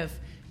day kind of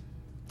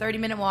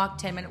 30-minute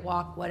walk, 10-minute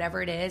walk,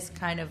 whatever it is,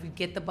 kind of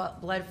get the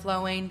blood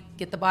flowing,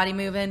 get the body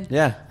moving.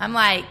 Yeah. I'm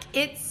like,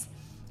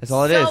 that's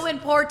all it is. So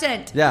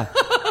important. Yeah.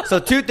 So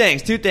two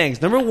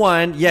things. Number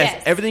one,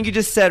 yes, everything you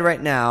just said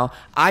right now,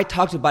 I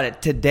talked about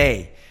it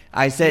today.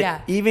 I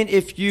said, even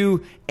if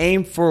you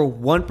aim for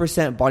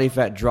 1% body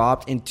fat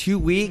dropped in 2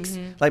 weeks,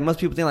 like most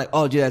people think like,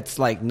 oh, dude, that's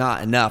like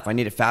not enough. I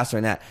need it faster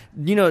than that.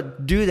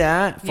 Do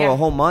that for a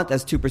whole month.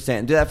 That's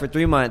 2%. Do that for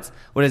 3 months.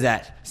 What is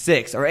that?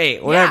 6 or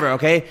 8, whatever.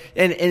 Okay.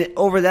 And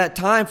over that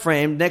time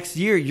frame, next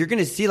year, you're going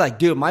to see like,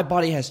 dude, my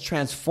body has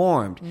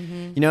transformed,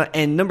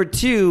 and number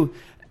two,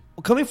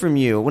 coming from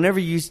you, whenever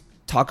you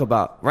talk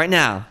about right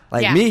now,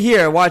 like me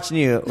here watching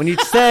you, when you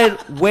said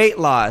weight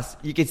loss,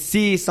 you could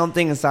see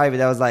something inside of you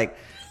that was like,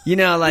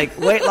 like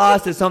weight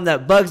loss is something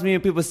that bugs me when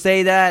people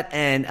say that.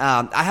 And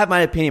I have my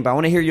opinion, but I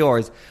want to hear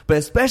yours. But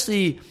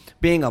especially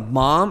being a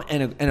mom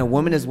and a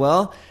woman as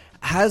well,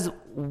 has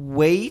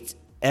weight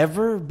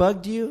ever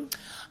bugged you?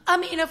 I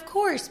mean, of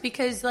course,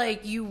 because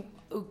it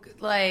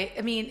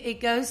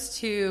goes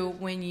to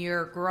when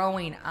you're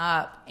growing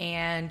up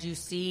and you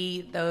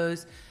see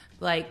those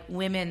like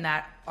women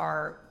that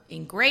are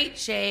in great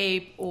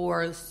shape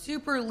or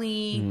super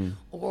lean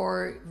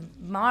or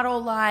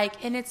model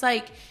like, and it's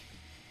like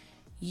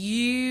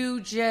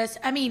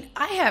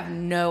I have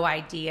no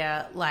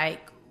idea like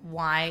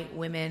why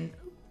women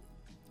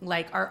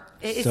like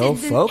it's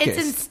focused. It's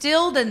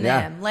instilled in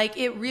them. Like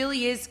it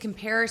really is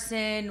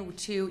comparison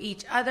to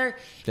each other.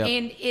 Yep.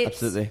 And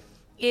Absolutely.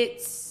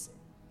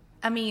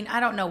 I mean, I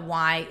don't know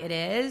why it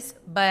is,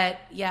 but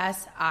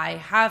yes, I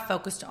have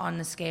focused on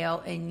the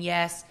scale, and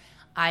yes,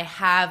 I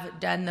have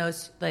done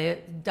the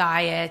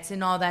diets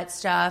and all that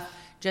stuff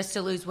just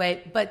to lose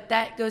weight. But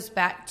that goes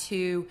back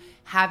to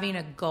having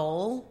a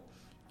goal.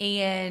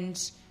 And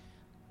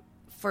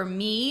for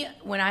me,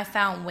 when I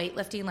found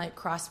weightlifting like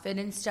CrossFit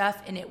and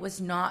stuff, and it was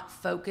not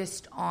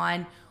focused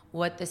on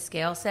what the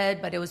scale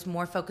said, but it was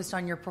more focused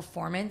on your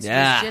performance.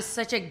 Yeah. It was just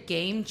such a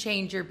game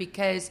changer,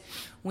 because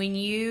when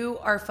you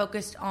are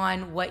focused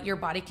on what your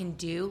body can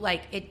do,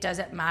 like it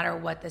doesn't matter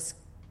what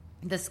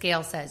the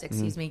scale says,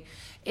 excuse me.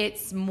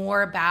 It's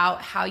more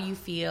about how you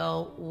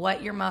feel,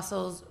 what your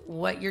muscles,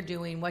 what you're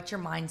doing, what's your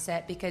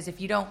mindset. Because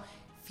if you don't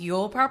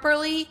fuel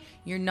properly,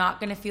 you're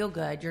not going to feel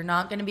good. You're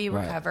not going to be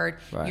recovered.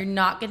 Right. You're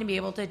not going to be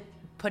able to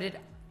put it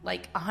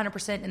like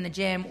 100% in the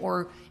gym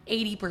or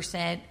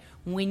 80%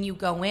 when you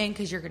go in,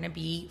 because you're going to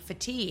be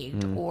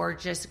fatigued or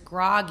just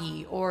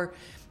groggy. Or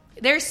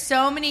there's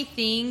so many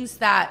things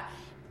that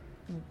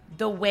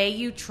the way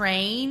you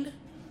train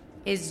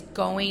is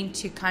going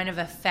to kind of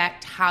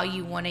affect how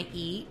you want to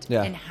eat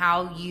and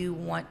how you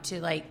want to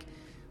like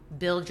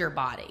build your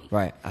body.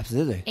 Right.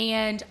 Absolutely.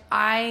 And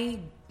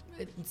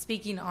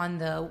speaking on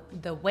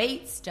the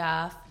weight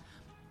stuff,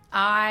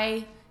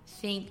 I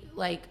think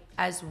like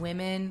as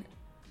women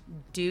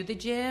do the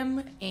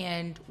gym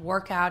and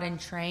work out and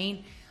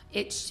train,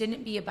 it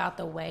shouldn't be about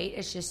the weight.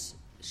 It just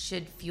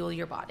should fuel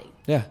your body.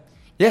 Yeah.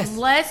 Yes.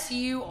 Unless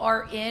you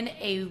are in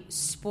a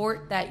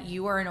sport that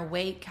you are in a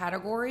weight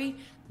category,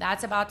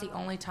 that's about the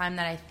only time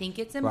that I think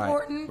it's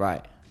important.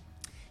 Right.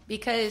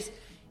 Because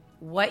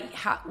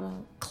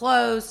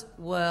clothes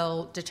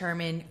will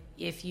determine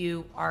if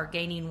you are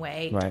gaining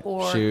weight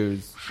or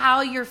shoes,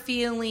 how you're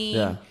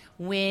feeling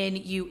when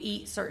you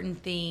eat certain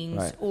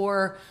things,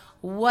 or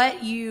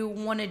what you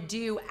want to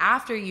do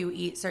after you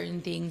eat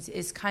certain things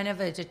is kind of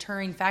a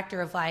deterring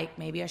factor of like,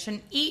 maybe I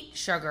shouldn't eat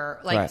sugar,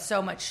 like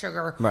so much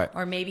sugar,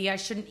 or maybe I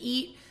shouldn't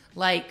eat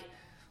like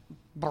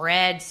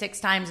bread 6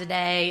 times a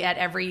day at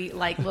every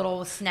like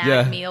little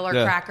snack meal or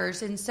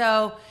crackers. And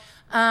so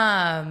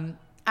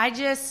I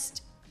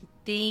just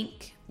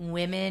think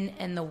women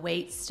and the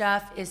weight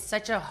stuff is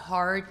such a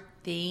hard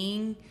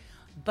thing,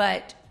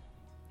 but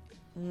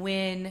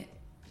when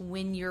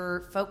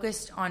you're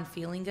focused on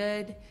feeling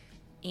good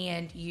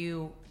and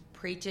you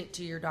preach it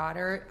to your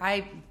daughter,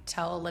 I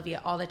tell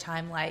Olivia all the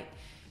time, like,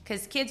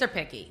 because kids are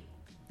picky.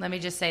 Let me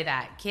just say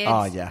that.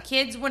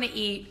 Kids want to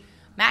eat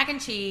mac and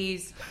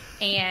cheese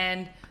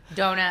and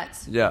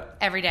donuts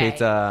every day.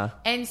 Pizza.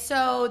 And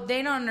so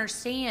they don't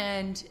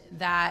understand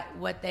that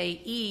what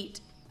they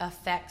eat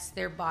affects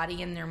their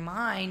body and their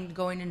mind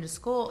going into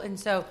school. And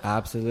so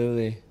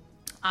absolutely,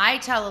 I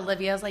tell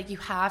Olivia, I was like, you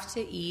have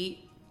to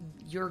eat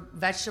your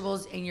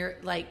vegetables and your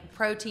like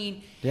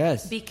protein,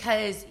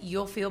 because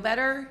you'll feel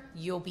better,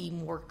 you'll be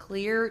more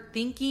clear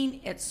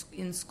thinking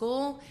in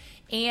school.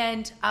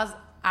 And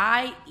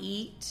I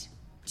eat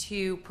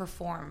to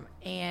perform,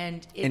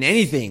 and in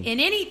anything,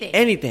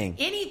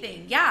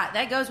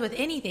 that goes with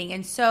anything.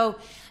 And so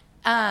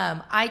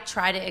I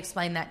try to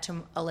explain that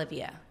to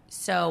Olivia.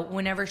 So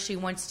whenever she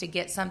wants to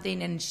get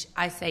something and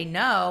I say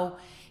no,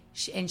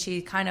 and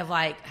she kind of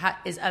like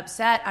is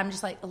upset, I'm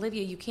just like,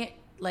 Olivia, you can't,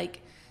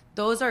 like,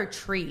 those are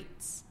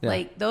treats.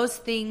 Like, those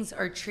things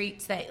are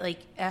treats that, like,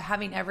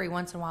 having every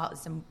once in a while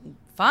is some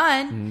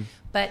fun,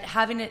 but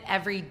having it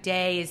every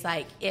day is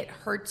like, it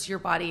hurts your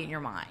body and your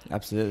mind.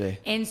 Absolutely.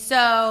 And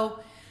so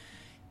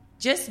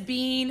just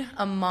being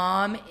a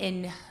mom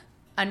and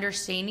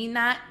understanding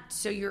that,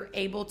 so you're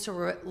able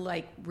to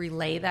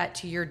relay that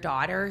to your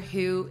daughter,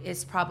 who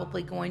is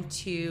probably going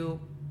to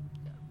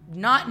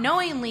not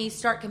knowingly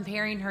start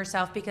comparing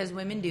herself, because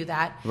women do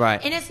that.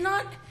 Right. And it's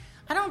not,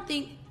 I don't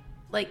think,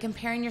 like,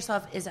 comparing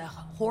yourself is a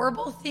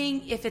horrible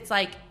thing if it's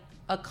like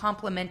a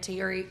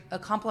complimentary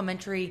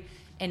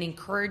and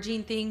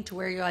encouraging thing, to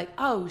where you're like,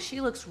 oh,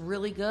 she looks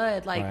really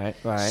good. Like,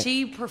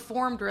 she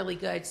performed really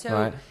good.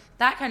 So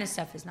that kind of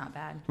stuff is not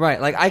bad.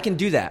 Right. Like, I can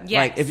do that.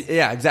 Yes. Like,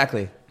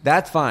 exactly.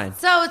 That's fine.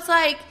 So it's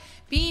like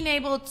being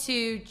able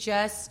to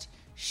just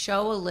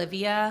show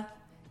Olivia,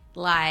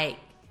 like,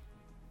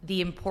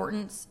 the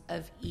importance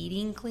of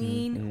eating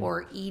clean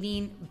or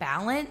eating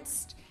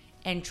balanced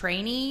and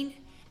training,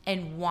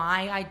 and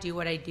why I do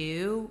what I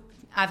do.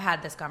 I've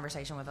had this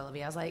conversation with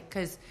Olivia. I was like,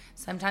 because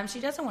sometimes she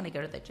doesn't want to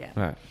go to the gym.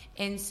 Right.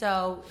 And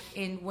so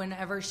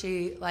whenever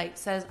she like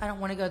says, I don't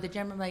want to go to the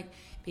gym, I'm like,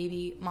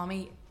 baby,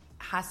 mommy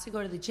has to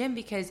go to the gym,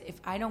 because if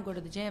I don't go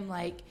to the gym,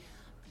 like,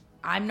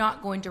 I'm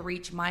not going to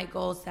reach my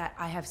goals that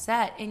I have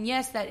set. And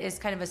yes, that is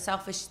kind of a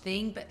selfish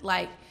thing, but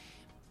like,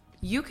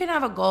 you can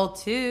have a goal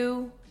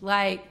too.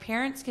 Like,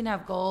 parents can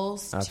have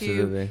goals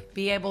to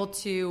be able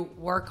to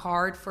work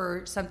hard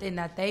for something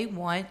that they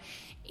want.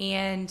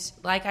 And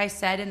like I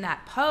said in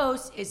that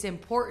post, it's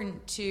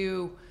important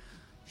to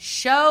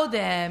show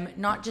them,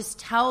 not just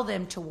tell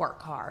them to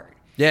work hard.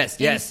 Yes.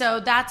 And so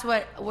that's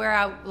where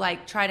I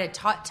like try to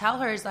tell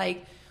her is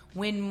like,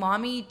 when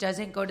mommy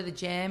doesn't go to the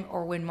gym,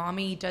 or when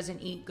mommy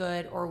doesn't eat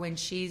good, or when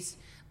she's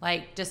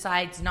like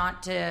decides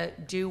not to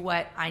do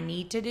what I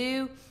need to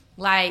do,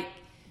 like,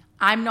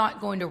 I'm not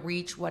going to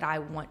reach what I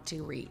want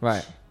to reach.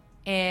 Right.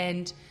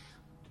 And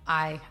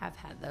I have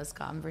had those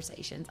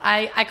conversations.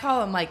 I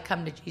call them like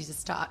come to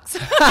Jesus talks.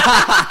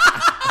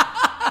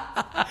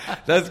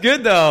 That's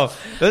good though.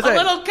 That's a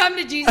little come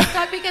to Jesus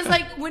stuff, because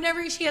like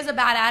whenever she has a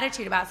bad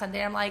attitude about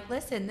something, I'm like,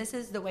 listen, this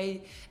is the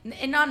way.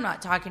 And I'm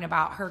not talking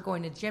about her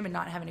going to the gym and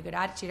not having a good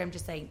attitude. I'm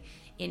just saying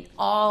in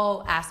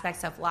all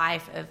aspects of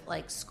life, of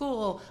like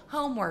school,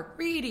 homework,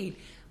 reading,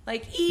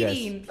 like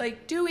eating,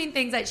 like doing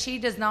things that she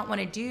does not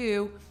want to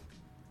do.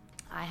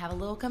 I have a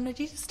little come to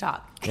Jesus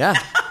talk. Yeah.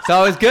 It's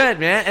always good,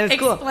 man. And it's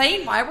cool.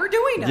 Explain why we're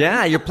doing it.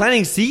 Yeah, you're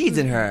planting seeds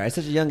in her at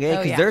such a young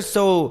age, because they're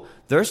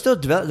still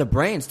the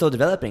brain's still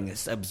developing.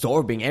 It's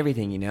absorbing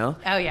everything, you know?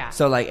 Oh, yeah.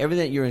 So, like,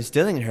 everything that you're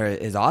instilling in her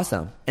is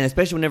awesome. And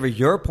especially whenever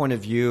your point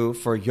of view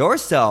for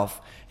yourself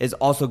is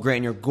also great,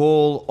 and you're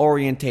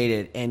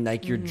goal-orientated, and,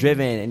 like, you're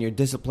driven, and you're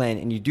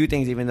disciplined, and you do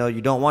things even though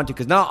you don't want to,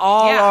 because not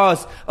all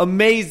us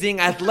amazing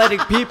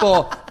athletic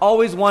people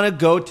always want to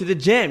go to the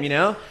gym, you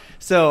know?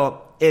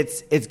 So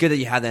it's good that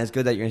you have that. It's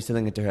good that you're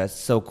instilling it to her. That's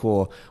so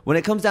cool. When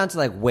it comes down to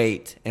like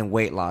weight and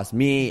weight loss,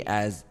 me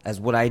as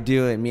what I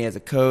do, and me as a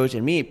coach,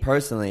 and me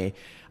personally,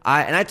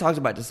 I talked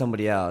about it to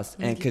somebody else,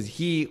 and because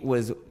he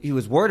was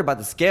worried about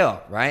the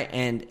scale, right?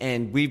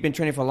 And we've been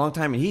training for a long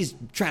time, and he's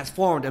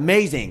transformed,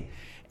 amazing.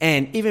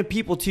 And even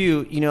people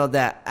too, you know,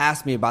 that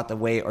ask me about the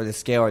weight or the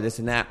scale or this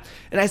and that,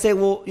 and I say,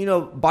 well, you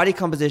know, body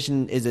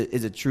composition is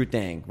a true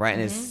thing, right?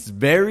 And it's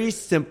very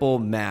simple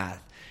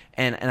math.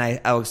 And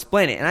I'll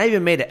explain it. And I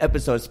even made an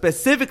episode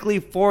specifically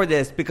for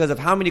this because of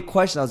how many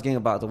questions I was getting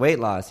about the weight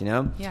loss, you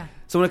know? Yeah.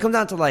 So when it comes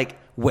down to like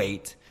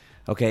weight,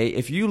 okay,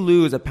 if you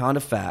lose a pound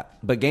of fat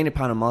but gain a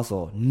pound of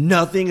muscle,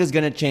 nothing is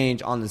going to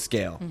change on the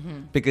scale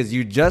because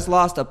you just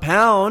lost a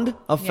pound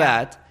of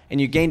fat and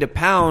you gained a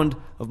pound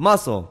of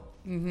muscle.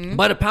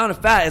 But a pound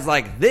of fat is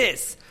like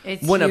this.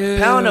 It's when huge.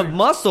 A pound of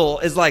muscle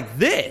is like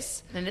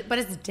this. But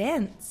it's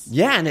dense.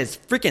 Yeah, and it's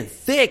freaking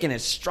thick, and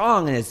it's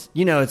strong, and it's,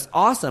 you know, it's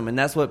awesome, and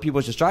that's what people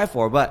should strive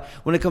for. But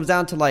when it comes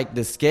down to like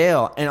the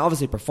scale, and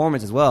obviously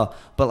performance as well,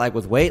 but like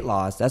with weight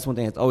loss, that's one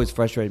thing that's always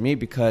frustrated me,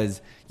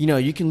 because, you know,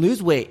 you can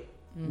lose weight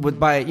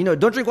by, you know,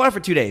 don't drink water for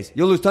 2 days,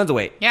 you'll lose tons of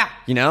weight. Yeah.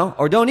 You know,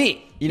 or don't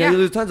eat, you know, you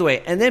lose tons of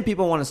weight, and then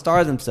people want to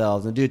starve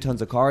themselves and do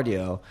tons of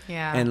cardio.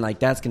 Yeah. And like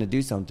that's going to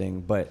do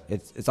something, but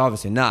it's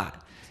obviously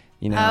not.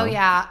 You know? Oh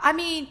yeah, I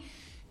mean,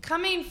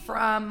 coming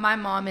from, my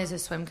mom is a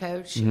swim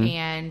coach,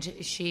 and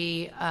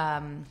she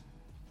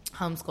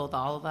homeschooled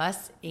all of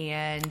us,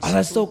 and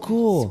that's so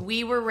cool.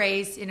 We were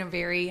raised in a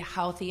very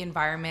healthy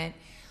environment.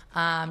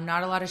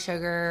 Not a lot of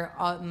sugar.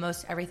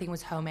 Most everything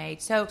was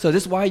homemade. So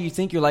this is why you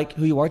think you're like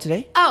who you are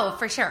today? Oh,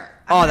 for sure.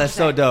 100%. Oh, that's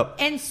so dope.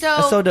 And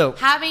that's so dope.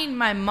 Having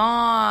my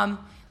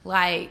mom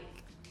like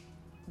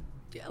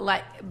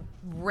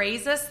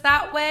raise us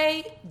that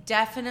way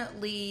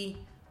definitely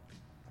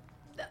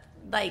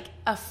like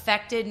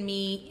affected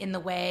me in the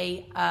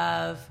way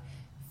of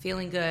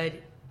feeling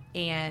good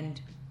and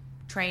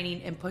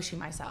training and pushing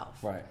myself.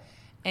 Right.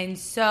 And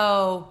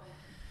so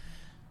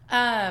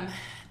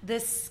the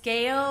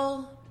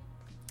scale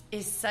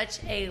is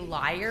such a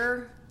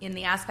liar in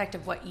the aspect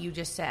of what you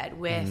just said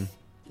with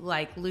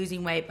like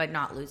losing weight but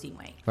not losing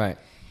weight. Right.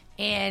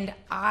 And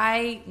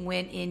I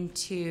went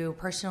into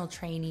personal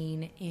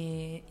training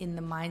in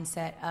the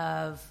mindset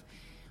of,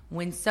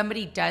 when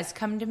somebody does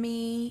come to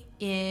me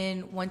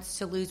and wants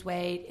to lose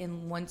weight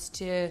and wants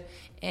to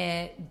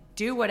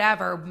do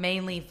whatever,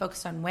 mainly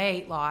focused on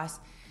weight loss,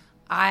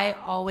 I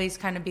always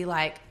kind of be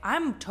like,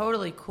 I'm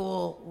totally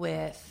cool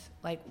with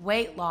like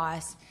weight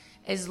loss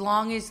as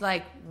long as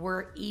like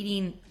we're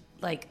eating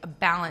like a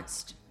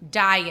balanced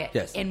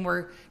diet and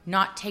we're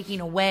not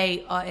taking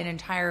away an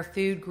entire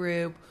food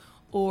group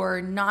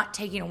or not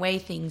taking away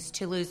things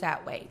to lose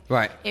that weight.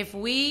 Right.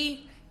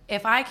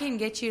 If I can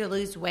get you to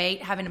lose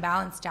weight, having a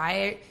balanced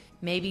diet,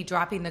 maybe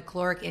dropping the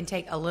caloric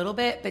intake a little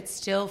bit, but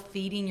still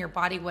feeding your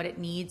body what it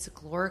needs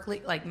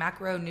calorically, like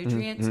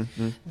macronutrients,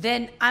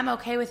 then I'm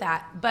okay with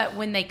that. But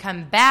when they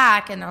come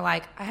back and they're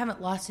like, I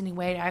haven't lost any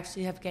weight, I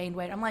actually have gained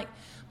weight, I'm like,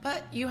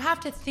 but you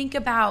have to think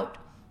about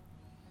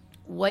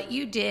what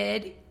you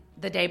did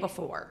the day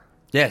before.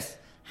 Yes.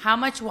 How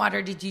much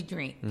water did you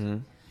drink?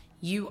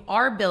 You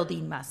are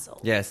building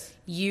muscle. Yes.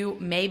 You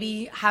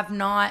maybe have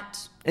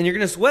not... And you're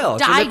going to swell.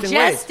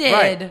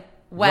 Digested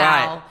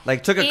well. Right.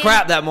 Like took a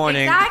crap that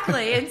morning.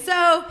 Exactly. And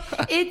so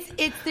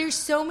there's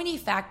so many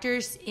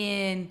factors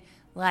in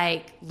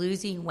like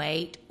losing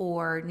weight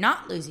or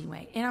not losing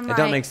weight. And I'm like...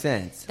 It don't make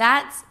sense.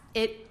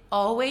 It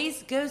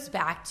always goes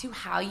back to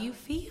how you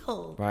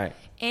feel. Right.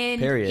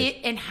 And period.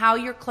 And how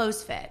your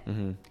clothes fit.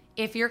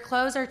 If your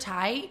clothes are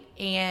tight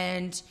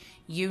and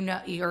you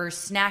know you're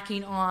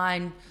snacking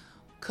on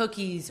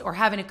cookies or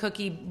having a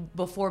cookie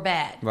before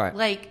bed, right?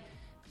 Like,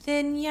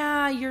 then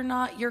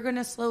you're going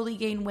to slowly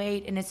gain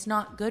weight, and it's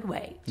not good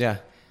weight. Yeah.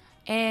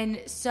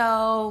 And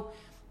so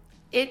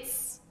it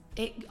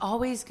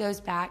always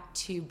goes back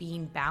to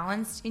being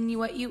balanced in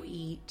what you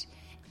eat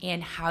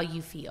and how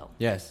you feel.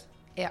 Yes.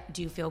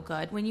 Do you feel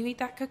good when you eat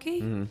that cookie?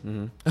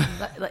 In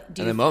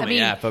the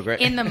moment, I feel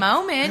great. In the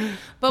moment,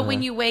 but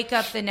when you wake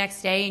up the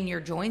next day and your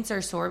joints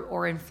are sore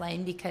or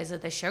inflamed because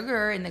of the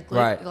sugar and the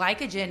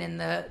glycogen and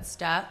the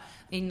stuff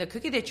in the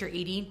cookie that you're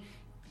eating,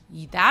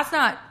 that's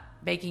not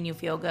making you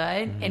feel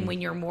good. And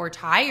when you're more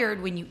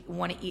tired, when you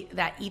want to eat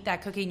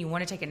that cookie and you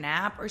want to take a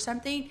nap or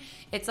something,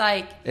 it's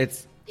like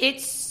it's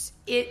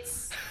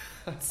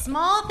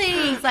small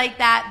things like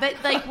that.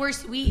 But like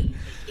we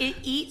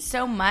eat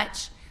so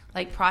much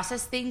like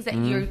processed things that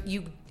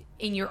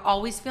you're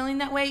always feeling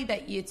that way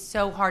that it's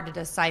so hard to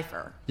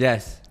decipher.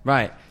 Yes,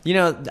 right. You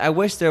know, I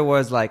wish there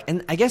was like,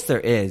 and I guess there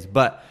is,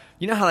 but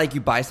you know how like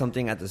you buy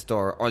something at the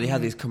store or they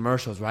have these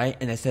commercials, right?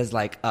 And it says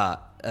like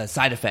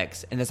side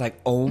effects, and it's like,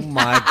 oh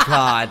my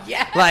God.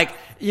 Yes. Like,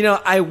 you know,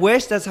 I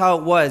wish that's how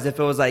it was. If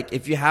it was like,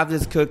 if you have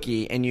this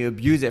cookie and you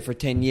abuse it for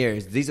 10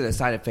 years, these are the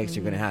side effects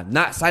you're going to have.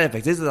 Not side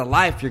effects. This is the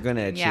life you're going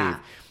to achieve. Yeah.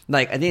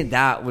 Like, I think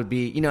that would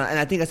be, you know, and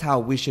I think that's how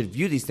we should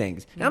view these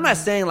things. And I'm not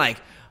saying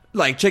like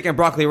chicken,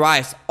 broccoli,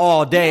 rice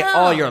all day,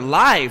 all your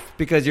life,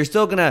 because you're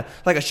still gonna,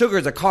 like, a sugar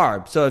is a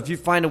carb. So if you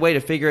find a way to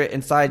figure it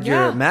inside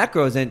your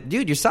macros, and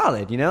dude, you're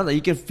solid, you know, like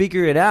you can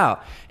figure it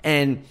out.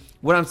 And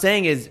what I'm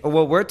saying is, or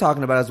what we're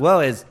talking about as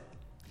well, is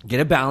get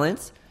a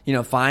balance, you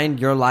know, find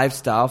your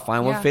lifestyle,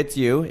 find what fits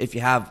you. If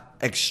you have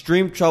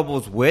extreme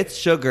troubles with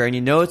sugar and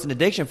you know it's an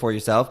addiction for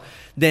yourself,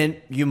 then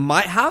you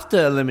might have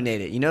to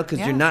eliminate it, you know, because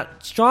you're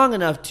not strong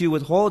enough to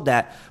withhold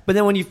that. But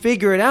then when you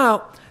figure it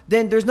out,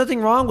 then there's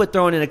nothing wrong with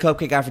throwing in a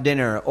cupcake after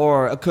dinner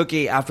or a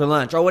cookie after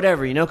lunch or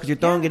whatever, you know, because you're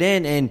throwing it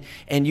in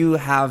and you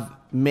have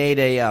made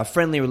a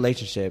friendly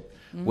relationship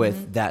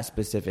with that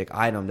specific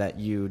item that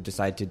you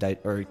decide to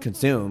or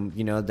consume,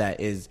 you know,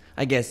 that is,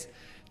 I guess,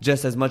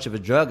 just as much of a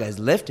drug as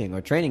lifting or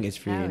training is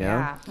for you, you know?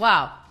 Yeah.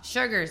 Wow.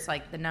 Sugar is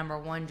like the number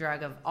one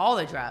drug of all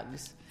the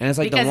drugs. And it's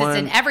like because it's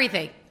in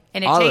everything.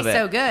 And it tastes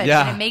so good.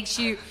 Yeah. And it makes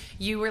you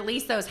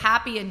release those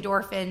happy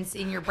endorphins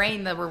in your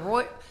brain, the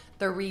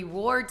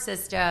reward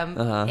system,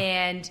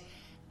 and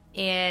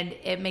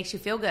it makes you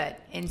feel good,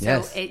 and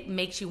so it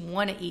makes you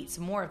want to eat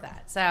some more of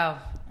that. So I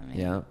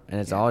mean,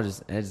 and it's all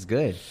just, and it's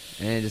good,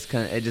 and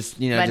it just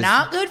you know, but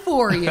not good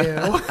for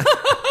you.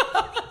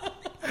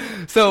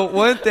 So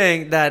one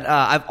thing that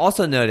I've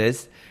also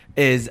noticed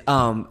is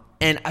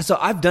and so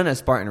I've done a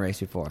Spartan race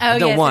before. Oh, I've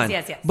done one.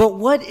 Yes. But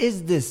what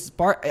is this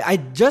Spartan? I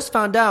just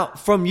found out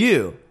from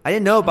you. I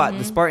didn't know about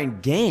the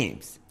Spartan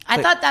Games.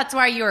 I thought that's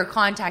why you were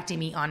contacting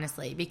me,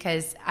 honestly,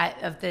 because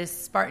of the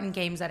Spartan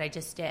Games that I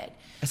just did.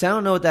 So I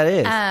don't know what that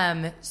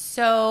is.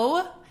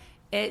 So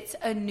it's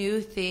a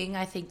new thing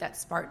I think that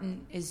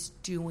Spartan is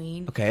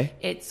doing. Okay.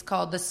 It's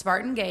called the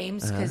Spartan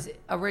Games because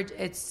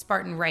it's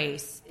Spartan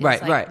Race. It's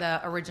right.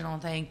 the original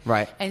thing.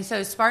 Right. And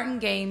so Spartan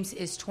Games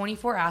is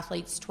 24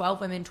 athletes,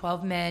 12 women,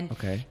 12 men.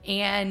 Okay.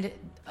 And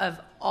of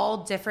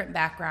all different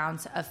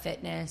backgrounds of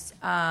fitness.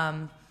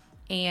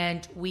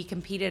 And we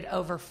competed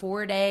over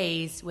 4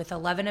 days with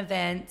 11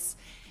 events.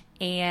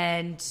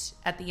 And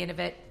at the end of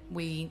it,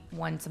 we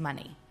won some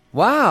money.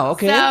 Wow.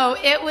 Okay. So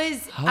it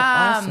was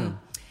awesome.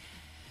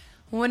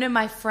 One of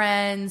my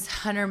friends,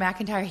 Hunter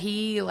McIntyre,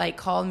 he like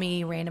called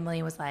me randomly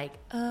and was like,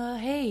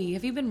 hey,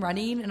 have you been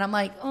running? And I'm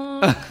like,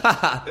 Great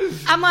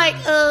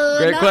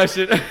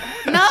question.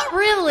 Not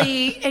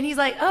really. And he's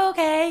like, oh,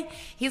 okay.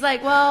 He's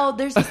like, well,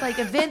 there's this like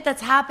event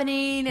that's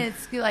happening. And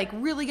it's like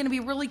really going to be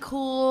really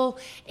cool.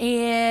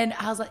 And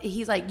I was like,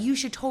 he's like, you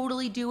should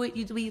totally do it.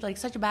 You'd be like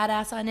such a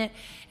badass on it.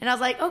 And I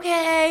was like,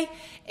 okay.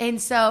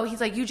 And so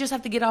he's like, you just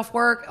have to get off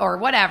work or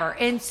whatever.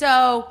 And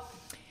so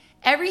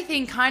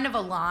everything kind of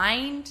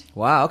aligned.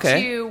 Wow,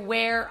 okay. To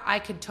where I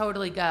could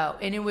totally go.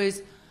 And it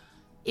was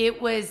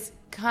the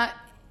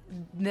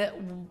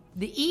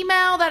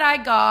email that I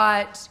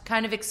got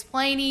kind of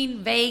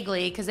explaining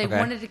vaguely because they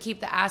wanted to keep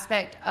the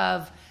aspect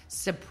of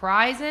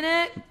surprise in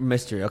it.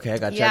 Mystery. Okay, I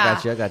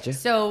got you.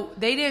 So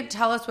they didn't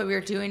tell us what we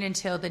were doing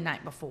until the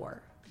night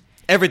before.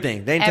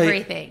 Everything. They didn't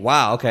Everything. Tell you?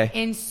 Wow, okay.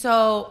 And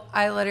so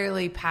I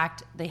literally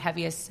packed the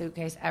heaviest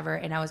suitcase ever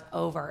and I was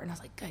over. And I was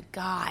like, good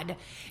God.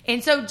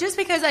 And so just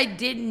because I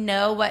didn't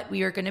know what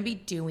we were going to be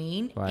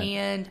doing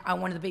and I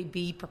wanted to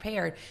be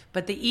prepared.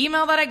 But the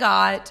email that I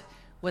got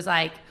was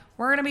like,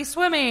 we're going to be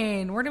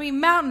swimming. We're going to be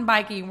mountain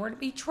biking. We're going to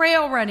be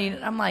trail running.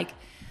 And I'm like,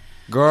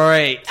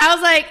 great. I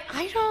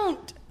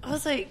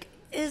was like,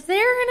 is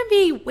there going to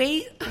be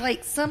weight,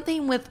 like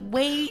something with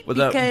weight? With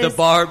the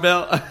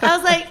barbell? I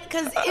was like,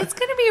 because it's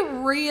going to be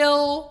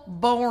real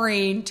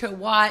boring to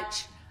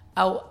watch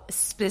a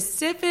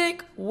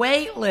specific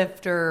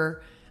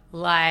weightlifter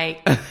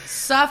like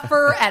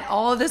suffer at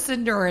all this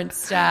endurance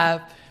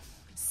stuff.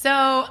 So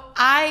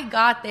I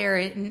got there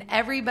and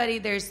everybody,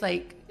 there's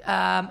like,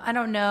 I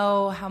don't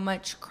know how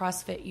much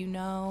CrossFit you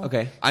know.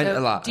 Okay. So a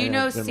lot. Do you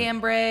know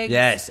Sam Briggs?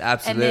 Yes,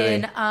 absolutely.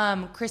 And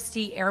then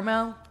Christy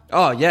Ermo.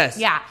 Oh, yes.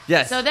 Yeah.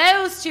 Yes. So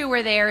those two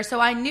were there. So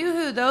I knew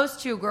who those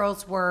two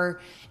girls were.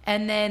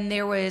 And then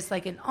there was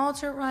like an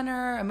ultra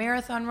runner, a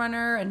marathon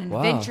runner, an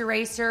adventure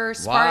racer,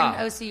 Spartan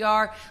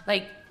OCR,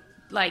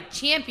 like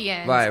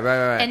champions.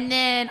 Right. And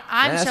then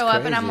I show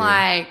up and I'm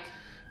like,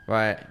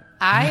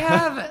 I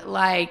have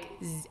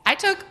I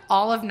took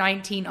all of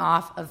 19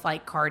 off of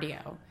like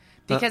cardio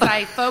because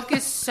I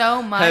focused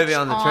so much heavy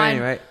on the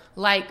training, right?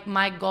 Like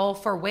my goal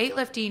for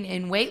weightlifting,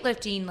 in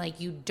weightlifting,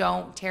 like you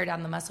don't tear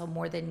down the muscle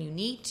more than you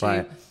need to.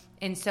 Right.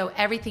 And so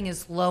everything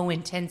is low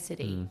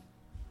intensity.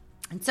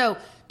 And so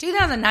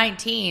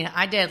 2019,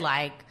 I did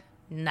like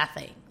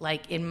nothing.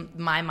 Like in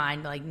my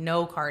mind, like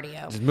no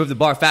cardio. Just move the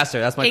bar faster.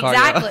 That's my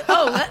cardio.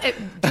 Exactly.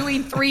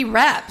 Doing 3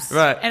 reps.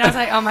 Right. And I was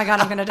like, oh my God,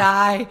 I'm going to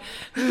die.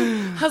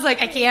 I was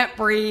like, I can't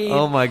breathe.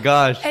 Oh my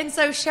gosh. And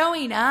so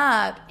showing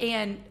up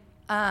and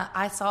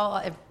I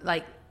saw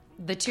like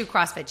the 2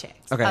 CrossFit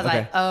chicks. Okay, I was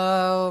like,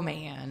 oh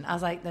man. I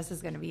was like, this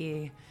is going to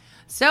be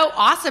so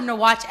awesome to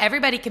watch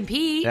everybody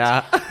compete.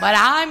 Yeah. But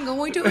I'm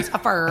going to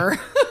suffer.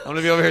 I'm going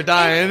to be over here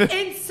dying.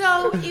 And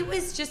so it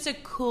was just a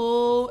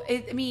cool,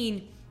 I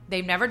mean,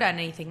 they've never done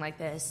anything like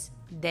this.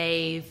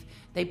 They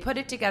put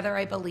it together,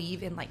 I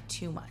believe, in like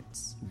 2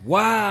 months.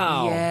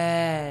 Wow.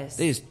 Yes.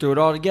 They just threw it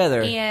all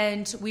together.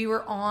 And we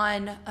were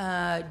on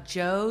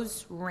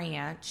Joe's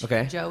ranch.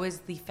 Okay. Joe is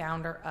the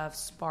founder of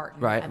Spartan,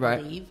 Right, I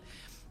right. believe.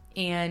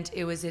 And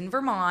it was in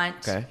Vermont.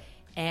 Okay.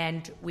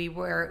 And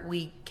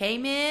we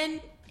came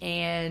in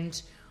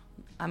and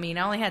I mean,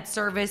 I only had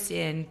service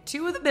in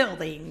 2 of the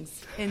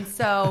buildings. And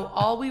so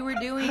all we were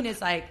doing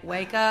is like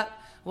wake up.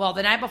 Well,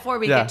 the night before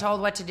we get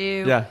told what to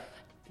do. Yeah.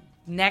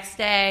 Next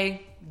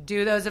day,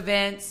 do those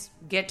events,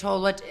 get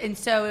told what to, and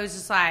so it was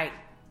just like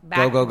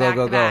back, go.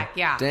 back.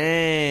 Yeah.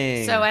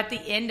 Dang. So at the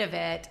end of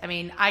it, I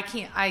mean, I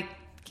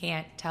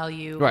can't tell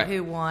you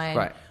who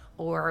won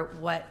or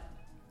what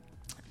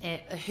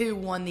who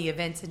won the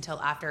events until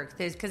after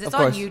because it's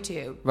on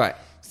YouTube. Right.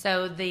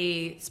 So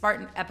the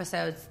Spartan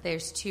episodes,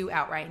 there's 2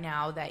 out right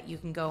now that you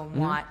can go and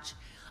watch.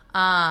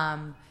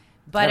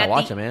 But I gotta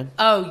watch them, man.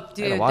 Oh,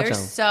 dude, they're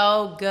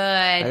so good.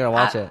 I gotta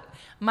watch it.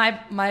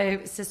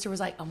 My sister was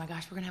like, "Oh my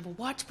gosh, we're gonna have a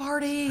watch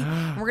party.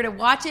 And we're gonna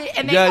watch it."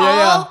 And they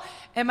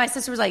and my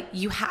sister was like,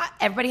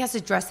 everybody has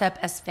to dress up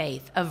as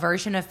Faith, a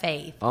version of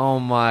Faith. Oh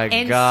my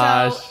and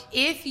gosh. So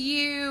if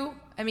you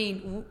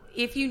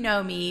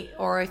know me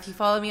or if you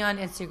follow me on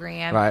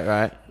Instagram,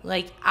 right,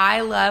 like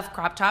I love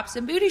crop tops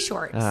and booty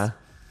shorts,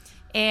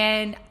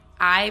 and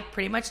I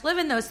pretty much live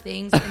in those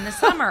things in the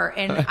summer,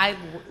 and I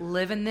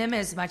live in them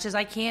as much as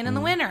I can in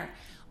the winter.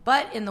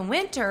 But in the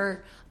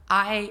winter,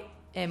 I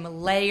am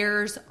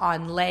layers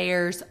on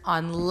layers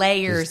on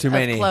layers of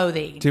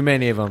clothing. Too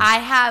many of them. I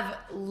have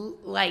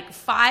like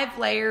 5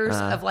 layers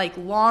of like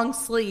long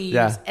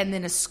sleeves and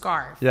then a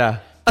scarf. Yeah.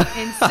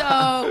 And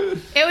so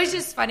it was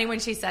just funny when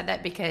she said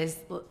that because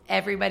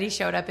everybody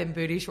showed up in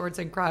booty shorts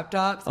and crop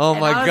tops. Oh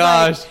and my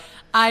gosh.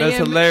 Like, That's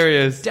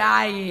hilarious.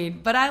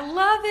 Dying, but I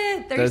love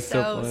it. They're That's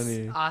so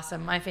funny.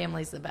 awesome. My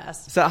family's the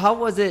best. So how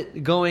was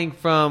it going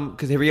from,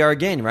 because here we are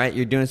again, right?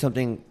 You're doing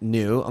something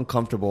new,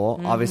 uncomfortable.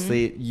 Mm-hmm.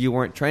 Obviously, you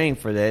weren't training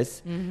for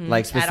this,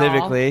 like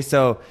specifically.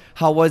 So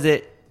how was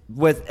it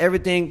with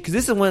everything? Because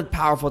this is one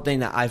powerful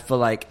thing that I feel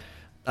like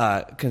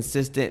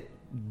consistent,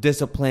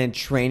 disciplined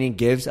training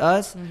gives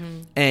us.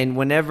 And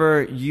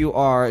whenever you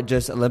are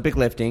just Olympic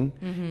lifting,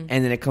 and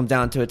then it comes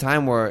down to a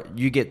time where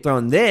you get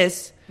thrown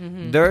this,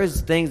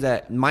 there's things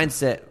that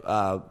mindset,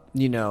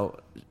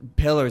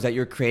 pillars that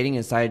you're creating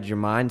inside your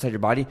mind, inside your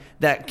body,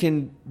 that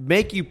can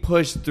make you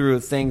push through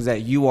things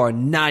that you are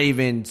not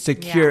even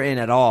secure in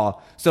at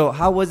all. So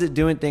how was it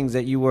doing things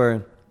that you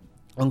were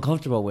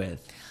uncomfortable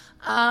with?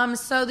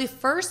 So the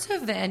first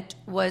event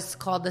was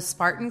called the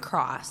Spartan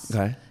Cross.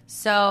 Okay.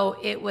 So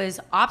it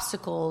was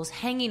obstacles,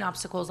 hanging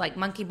obstacles like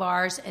monkey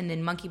bars and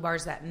then monkey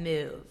bars that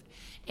move.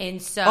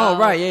 And so... Oh,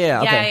 right.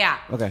 Yeah.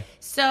 Okay.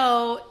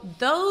 So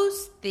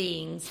those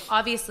things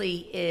obviously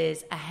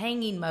is a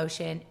hanging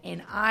motion,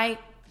 and I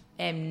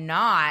am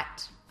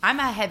not... I'm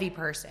a heavy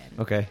person.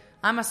 Okay.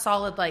 I'm a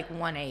solid like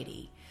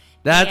 180.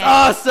 That's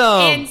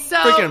awesome. And so,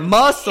 freaking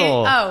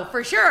muscle.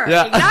 For sure.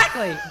 Yeah.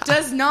 Exactly.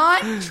 Does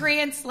not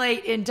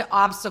translate into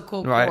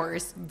obstacle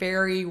course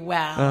very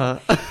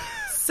well.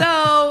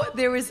 So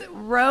there was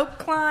rope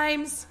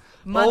climbs,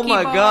 monkey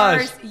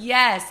bars. Gosh.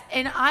 Yes.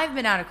 And I've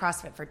been out of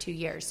CrossFit for 2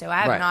 years, so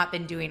I have not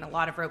been doing a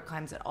lot of rope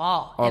climbs at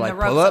all. Or and like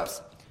the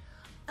pull-ups?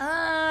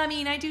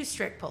 I do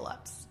strict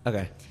pull-ups.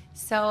 Okay.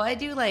 So I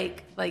do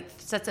like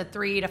sets of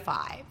 3 to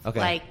 5. Okay.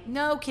 Like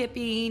no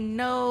kipping,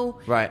 no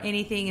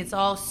anything. It's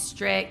all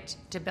strict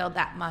to build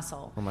that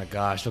muscle. Oh my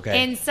gosh.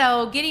 Okay. And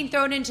so getting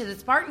thrown into the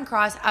Spartan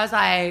Cross, I was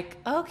like,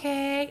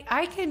 okay,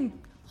 I can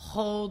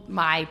hold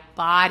my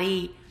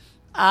body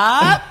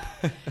up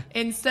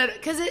instead,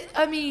 because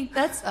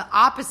that's the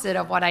opposite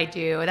of what I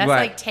do. That's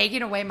like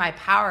taking away my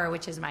power,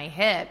 which is my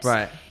hips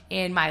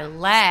and my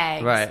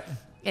legs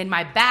and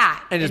my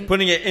back, and just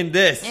putting it in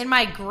this, in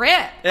my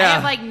grip. I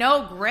have like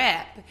no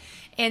grip,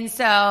 and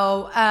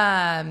so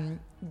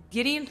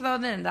getting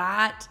thrown into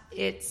that,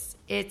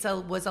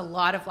 was a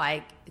lot of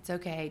like, it's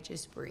okay,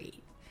 just breathe.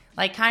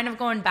 Like kind of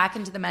going back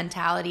into the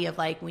mentality of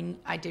like when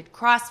I did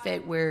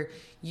CrossFit, where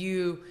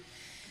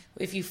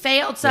if you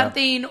failed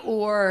something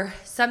or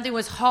something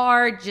was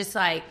hard, just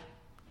like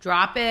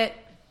drop it,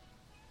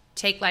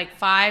 take like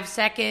 5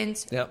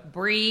 seconds,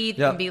 breathe,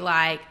 and be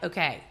like,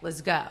 okay, let's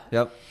go.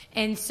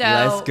 And so,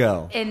 let's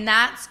go. And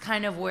that's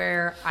kind of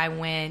where I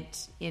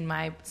went in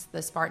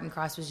the Spartan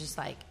Cross, was just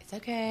like, it's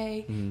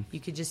okay. You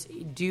could just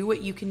do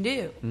what you can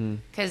do,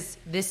 because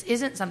this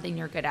isn't something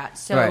you're good at.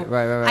 So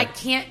I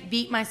can't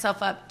beat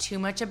myself up too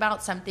much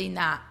about something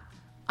that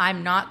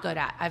I'm not good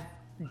at. I've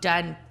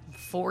done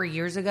 4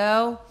 years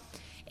ago.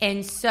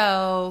 And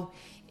so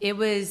it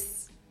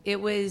was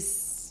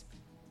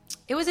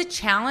a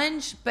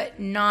challenge, but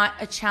not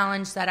a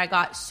challenge that I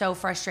got so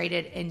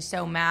frustrated and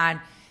so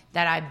mad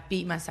that I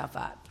beat myself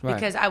up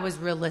because I was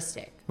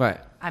realistic. Right.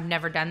 I've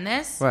never done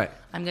this. Right.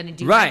 I'm going to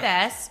do my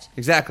best.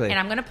 Exactly. And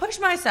I'm going to push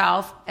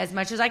myself as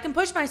much as I can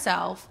push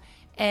myself.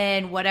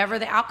 And whatever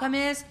the outcome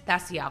is,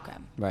 that's the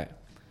outcome. Right.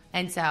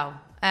 And so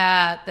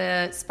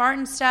the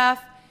Spartan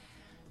stuff,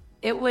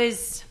 it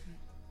was,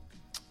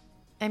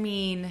 I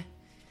mean,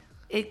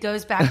 it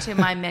goes back to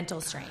my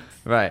mental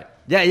strength. Right.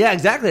 Yeah,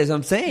 exactly. That's what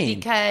I'm saying.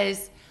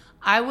 Because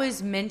I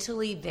was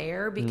mentally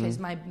there because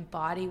my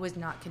body was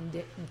not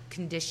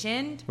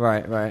conditioned.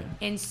 Right.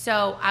 And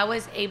so I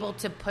was able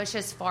to push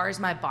as far as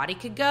my body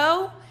could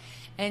go.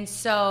 And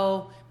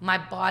so my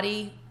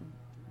body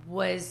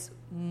was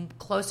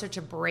closer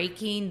to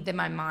breaking than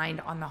my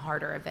mind on the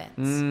harder events.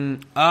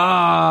 And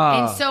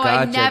so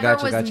I never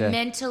was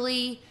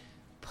mentally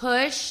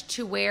pushed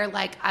to where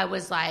like I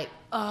was like,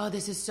 oh,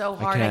 this is so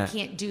hard. I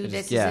can't do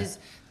this.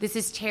 This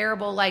is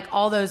terrible. Like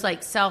all those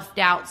like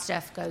self-doubt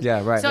stuff goes.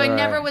 Yeah, right. So I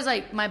never was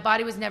like, my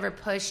body was never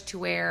pushed to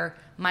where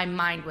my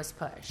mind was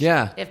pushed.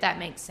 Yeah. If that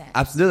makes sense.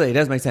 Absolutely. It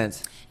does make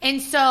sense. And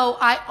so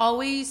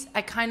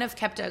I kind of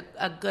kept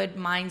a good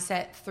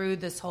mindset through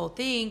this whole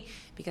thing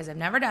because I've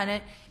never done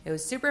it. It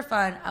was super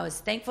fun. I was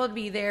thankful to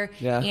be there.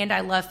 Yeah. And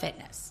I love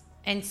fitness.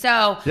 And so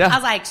I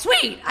was like,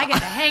 sweet, I get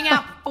to hang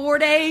out for 4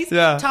 days,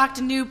 talk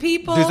to new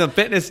people, do some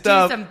fitness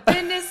stuff,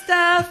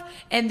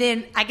 and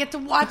then I get to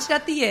watch it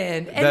at the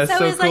end. And That's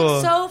so it was cool.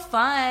 like so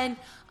fun.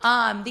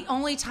 The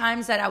only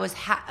times that I was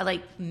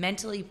like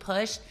mentally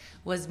pushed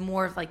was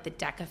more of like the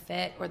DECA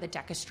Fit or the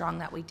DECA Strong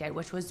that we did,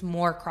 which was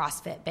more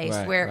CrossFit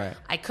based, where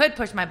I could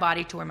push my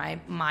body to where my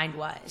mind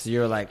was. So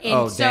you're like,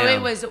 and so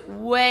it was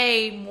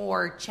way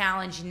more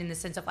challenging in the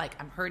sense of like,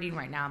 I'm hurting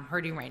right now.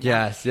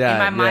 Yes, yeah. And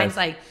my mind's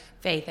like,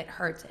 Faith, it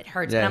hurts.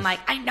 Yes. And I'm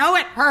like, I know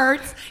it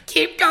hurts.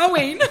 Keep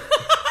going. It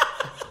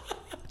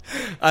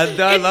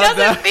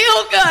doesn't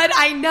feel good.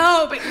 I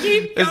know, but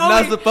keep going. It's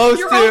not supposed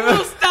You're to. You're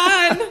almost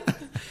done.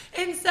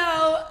 And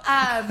so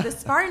the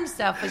Spartan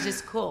stuff was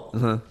just cool.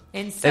 Uh-huh.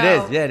 And so it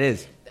is. Yeah, it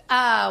is.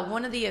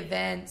 One of the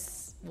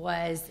events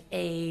was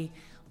a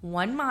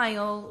 1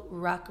 mile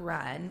ruck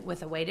run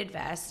with a weighted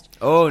vest.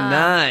 Oh,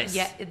 nice.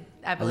 Yeah,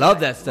 I love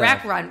that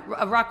stuff.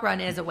 A ruck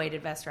run is a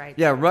weighted vest, right?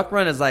 Yeah, ruck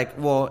run is like,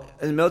 well,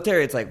 in the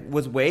military, it's like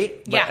with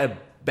weight, but a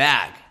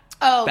bag.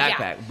 Oh, backpack.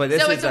 Yeah. But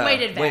this so is it's a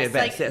weighted vest.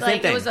 Like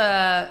same thing. It was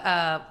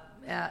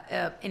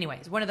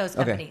anyways, one of those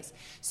companies.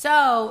 Okay.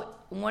 So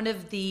one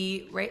of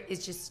the,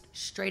 it's just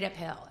straight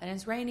uphill and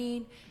it's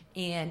raining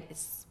and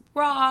it's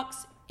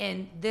rocks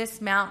and this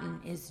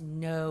mountain is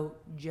no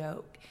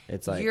joke.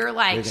 It's like, you're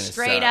like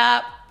straight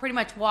up, pretty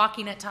much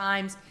walking at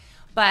times,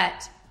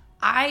 but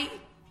I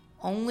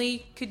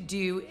only could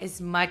do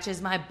as much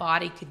as my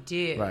body could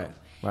do.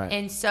 Right.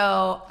 And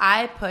so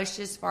I pushed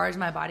as far as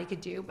my body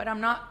could do, but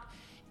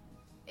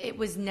it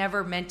was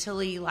never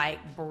mentally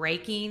like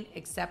breaking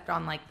except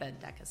on like the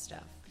DECA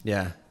stuff.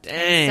 Yeah.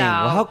 Dang. So,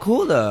 well, how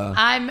cool though.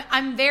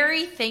 I'm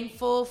very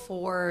thankful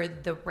for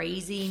the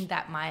raising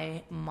that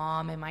my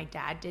mom and my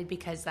dad did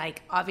because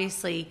like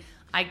obviously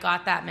I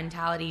got that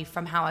mentality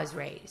from how I was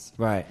raised.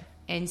 Right.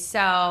 And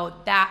so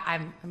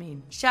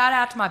shout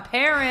out to my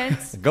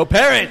parents. Go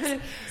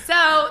parents.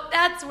 So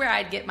that's where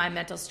I'd get my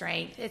mental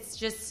strength. It's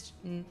just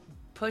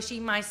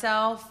pushing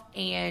myself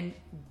and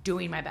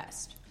doing my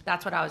best.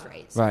 That's what I was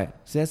raised. Right.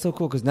 See, that's so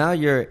cool because now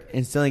you're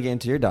instilling it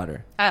into your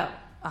daughter. Oh,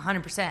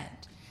 100%.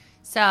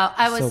 So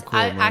I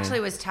man.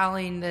 actually was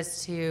telling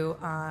this to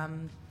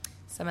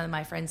some of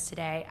my friends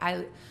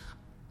today.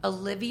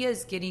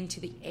 Olivia's getting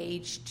to the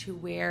age to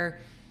where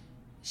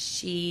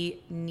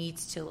she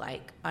needs to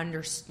like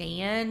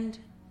understand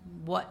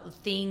what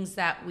things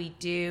that we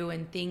do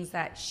and things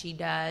that she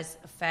does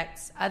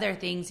affects other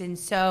things. And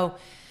so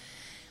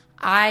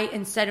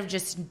instead of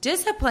just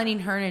disciplining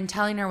her and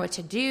telling her what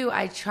to do,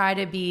 I try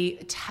to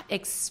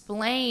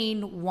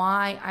explain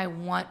why I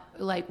want,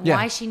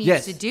 why she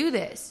needs to do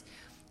this.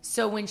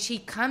 So when she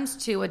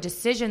comes to a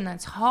decision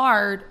that's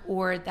hard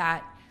or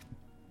that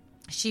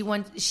she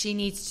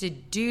needs to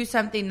do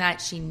something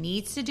that she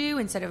needs to do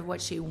instead of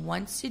what she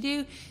wants to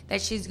do, that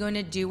she's going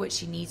to do what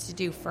she needs to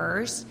do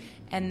first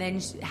and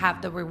then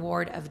have the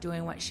reward of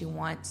doing what she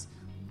wants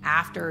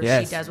after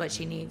she does what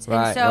she needs.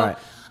 Right, and so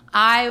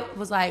I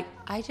was like,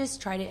 I just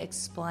try to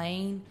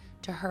explain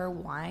to her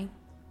why.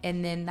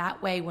 And then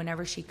that way,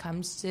 whenever she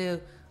comes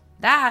to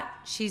that,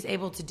 she's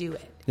able to do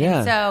it. Yeah.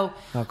 And so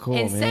how cool,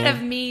 instead man.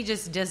 of me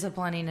just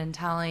disciplining and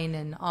telling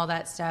and all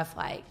that stuff,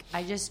 like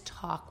I just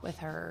talk with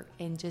her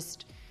and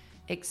just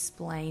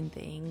explain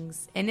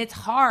things. And it's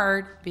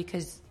hard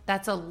because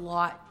that's a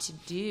lot to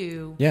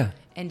do. Yeah.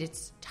 And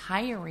it's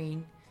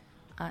tiring.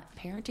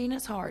 Parenting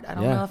is hard. I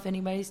don't know if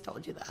anybody's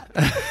told you that.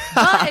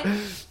 But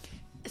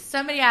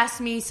somebody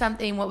asked me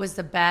something, what was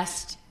the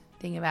best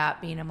thing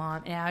about being a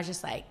mom? And I was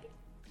just like,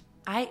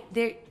 I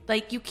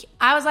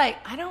was like,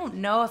 I don't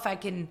know if I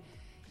can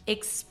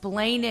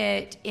explain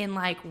it in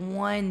like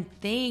one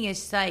thing.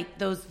 It's like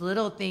those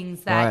little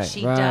things that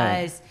she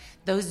does,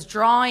 those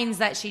drawings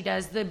that she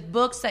does, the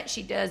books that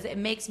she does. It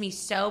makes me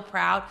so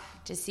proud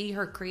to see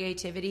her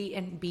creativity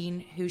and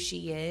being who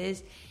she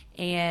is,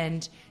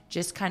 and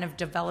just kind of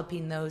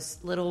developing those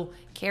little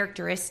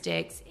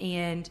characteristics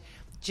and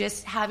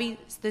just having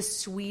the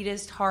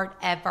sweetest heart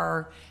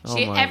ever.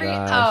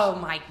 Oh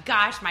my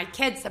gosh, my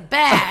kid's the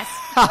best.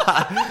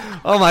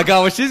 Oh my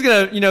God. Well, she's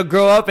going to,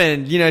 grow up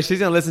and, she's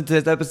going to listen to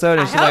this episode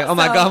and she's like, oh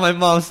my God, my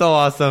mom's so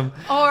awesome.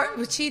 Or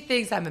she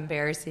thinks I'm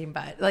embarrassing,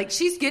 but like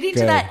she's getting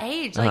to that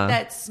age, like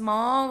that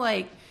small,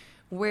 like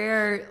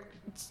where,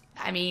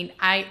 I mean,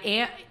 I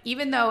am,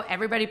 even though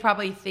everybody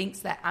probably thinks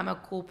that I'm a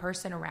cool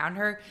person around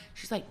her,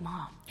 she's like,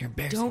 Mom, you're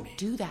embarrassing don't me.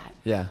 do that.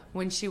 Yeah.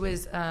 When she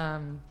was,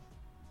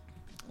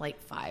 like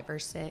 5 or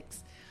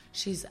 6,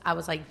 I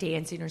was like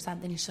dancing or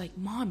something, and she's like,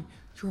 Mom,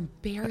 you're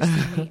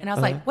embarrassing me. And I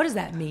was like, what does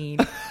that mean?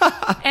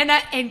 and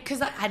because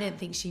I didn't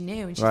think she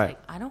knew, and she's like,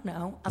 I don't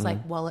know. I was like,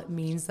 well, it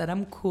means that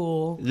I'm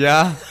cool.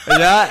 Yeah.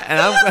 And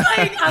I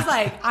was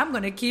like, I'm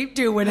gonna keep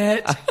doing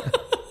it.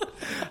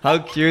 How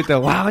cute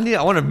though. Wow,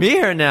 I want to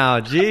meet her now.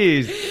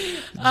 Jeez.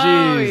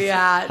 Oh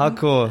yeah. How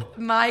cool.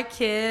 My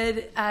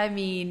kid, I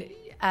mean,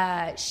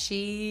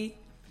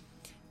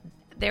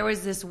 there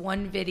was this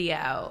one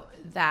video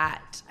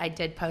that I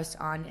did post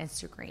on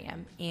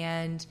Instagram,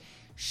 and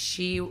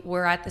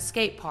we're at the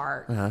skate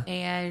park,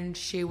 and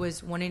she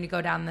was wanting to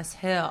go down this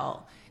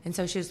hill, and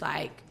so she was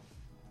like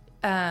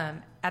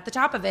at the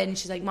top of it, and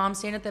she's like, Mom,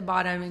 stand at the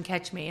bottom and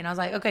catch me. And I was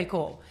like, okay,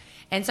 cool.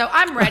 And so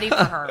I'm ready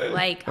for her.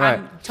 Like,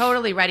 I'm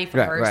totally ready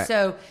for her. Right.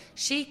 So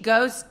she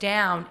goes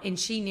down and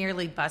she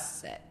nearly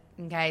busts it.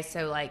 Okay.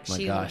 So like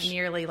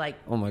nearly like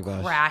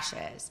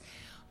crashes.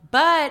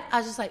 But I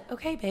was just like,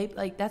 okay, babe,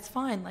 like that's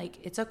fine. Like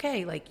it's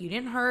okay. Like you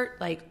didn't hurt.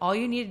 Like all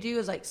you need to do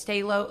is like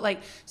stay low.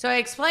 Like, so I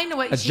explained to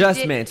what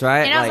adjustments, she did.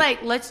 right? And I was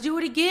like, let's do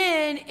it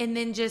again. And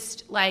then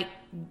just like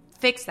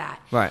fix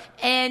that. Right.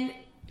 And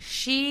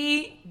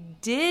she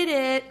did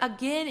it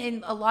again,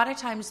 and a lot of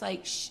times,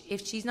 like,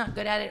 if she's not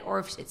good at it or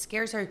if it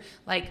scares her,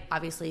 like,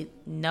 obviously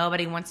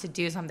nobody wants to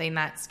do something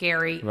that's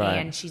scary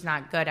and she's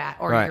not good at,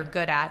 or you're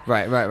good at.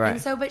 Right. And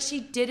so, but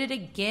she did it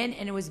again,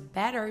 and it was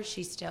better.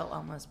 She still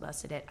almost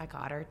busted it. I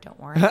got her. Don't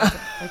worry.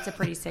 It's a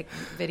pretty sick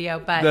video,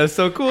 but that's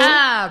so cool.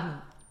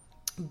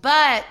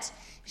 But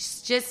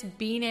just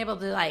being able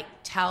to, like,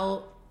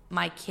 tell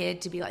my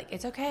kid to be like,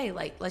 it's okay,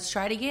 like let's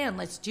try it again,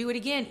 let's do it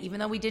again, even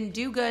though we didn't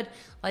do good,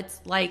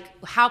 let's, like,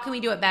 how can we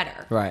do it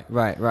better? Right.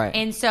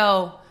 And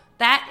so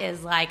that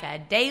is like a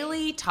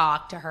daily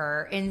talk to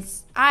her, and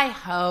I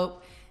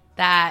hope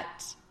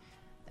that,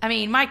 I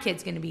mean, my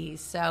kid's gonna be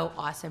so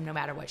awesome no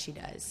matter what she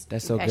does.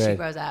 That's so as good. she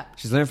grows up.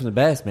 She's learning from the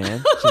best,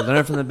 man. She's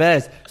learning from the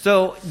best.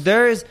 So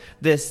there's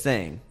this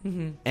thing,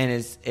 and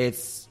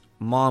it's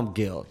mom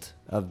guilt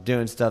of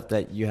doing stuff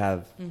that you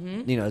have,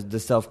 the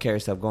self-care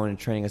stuff, going and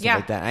training and stuff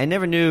like that. I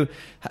never knew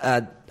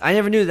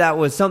that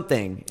was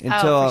something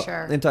until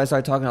I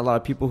started talking to a lot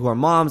of people who are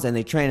moms and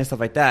they train and stuff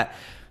like that.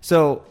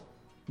 So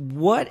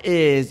what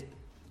is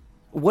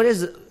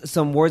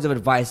some words of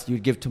advice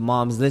you'd give to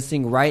moms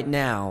listening right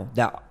now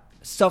that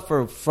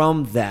suffer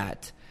from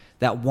that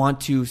want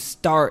to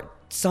start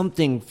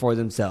something for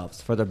themselves,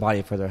 for their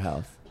body, for their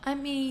health? I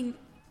mean,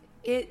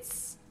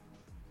 it's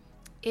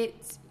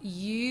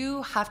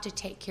you have to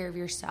take care of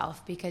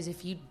yourself, because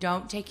if you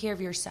don't take care of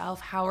yourself,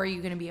 how are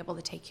you going to be able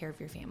to take care of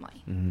your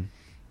family?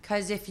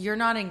 Because if you're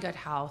not in good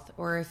health,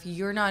 or if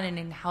you're not in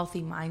a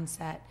healthy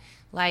mindset,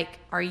 like,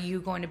 are you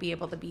going to be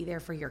able to be there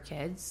for your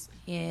kids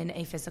in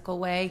a physical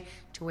way,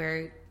 to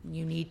where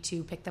you need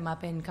to pick them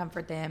up and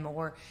comfort them,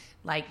 or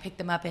like pick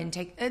them up and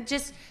take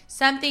just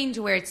something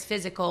to where it's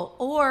physical?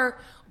 Or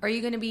are you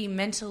going to be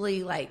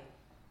mentally, like,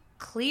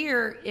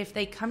 clear if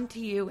they come to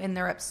you and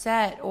they're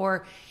upset,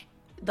 or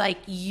like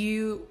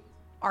you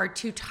are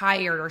too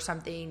tired or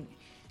something,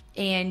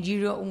 and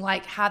you don't,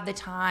 like, have the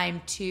time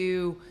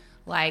to,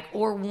 like,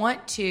 or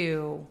want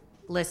to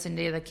listen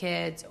to the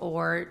kids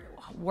or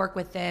work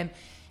with them?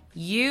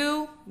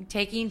 You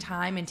taking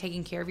time and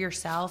taking care of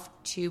yourself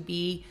to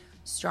be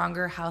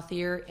stronger,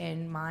 healthier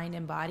in mind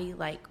and body,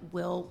 like,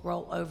 will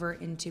roll over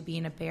into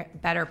being a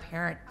better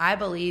parent, I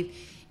believe,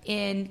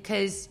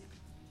 because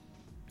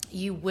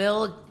you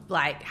will,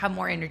 like, have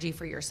more energy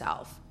for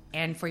yourself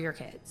and for your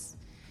kids.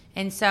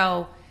 And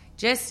so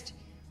just,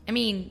 I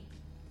mean,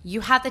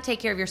 you have to take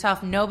care of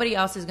yourself. Nobody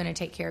else is going to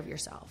take care of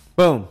yourself.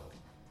 Boom.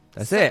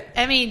 That's it.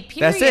 I mean,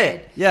 period. That's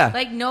it. Yeah.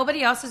 Like,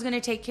 nobody else is going to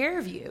take care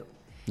of you.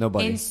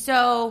 Nobody. And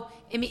so,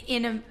 I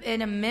mean,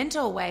 in a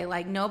mental way,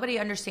 like, nobody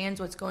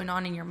understands what's going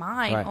on in your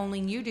mind. Right.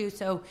 Only you do.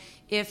 So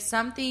if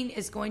something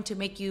is going to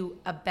make you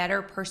a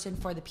better person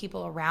for the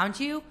people around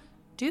you,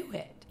 do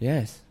it.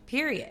 Yes.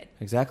 Period.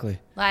 Exactly.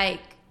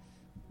 Like,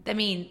 I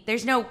mean,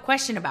 there's no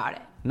question about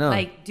it. No.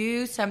 Like,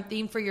 do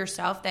something for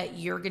yourself that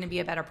you're going to be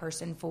a better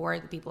person for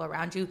the people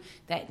around you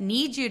that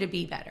need you to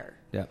be better.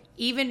 Yeah.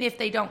 Even if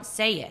they don't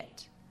say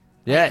it.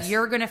 Yes. Like,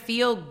 you're going to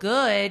feel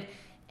good,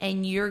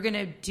 and you're going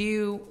to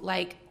do,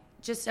 like,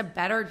 just a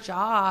better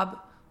job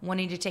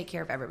wanting to take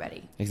care of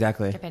everybody.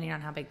 Exactly. Depending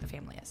on how big the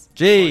family is.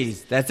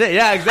 Jeez, that's it.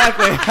 Yeah,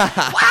 exactly.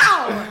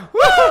 Wow.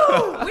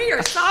 Woo! We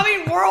are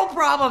solving world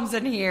problems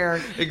in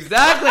here.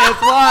 Exactly.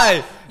 That's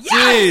why.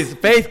 Yes!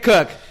 Jeez. Faith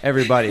Cook,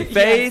 everybody.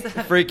 Faith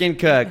freaking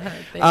Cook.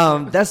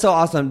 That's so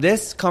awesome.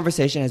 This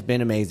conversation has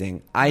been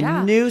amazing.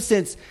 I knew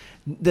since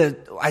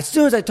as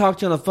soon as I talked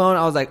to you on the phone,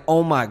 I was like,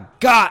 oh my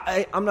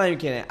God. I'm not even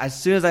kidding. As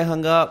soon as I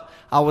hung up,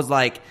 I was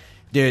like,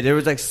 dude, there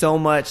was like so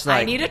much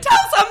like, I need to tell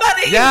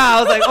somebody. Yeah, I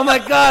was like, oh my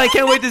God, I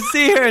can't wait to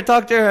see her and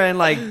talk to her and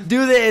like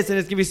do this. And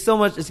it's going to be so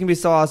much. It's going to be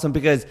so awesome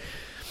because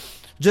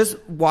just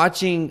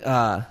watching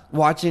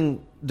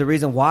the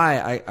reason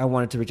why I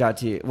wanted to reach out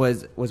to you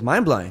was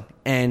mind blowing.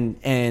 And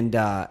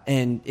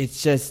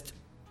it's just,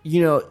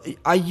 you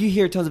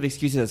hear tons of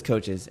excuses as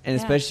coaches, and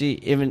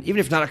especially even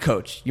if not a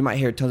coach, you might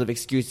hear tons of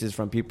excuses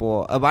from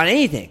people about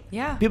anything.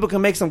 Yeah. People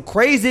can make some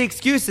crazy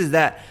excuses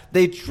that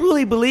they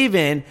truly believe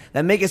in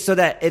that make it so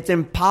that it's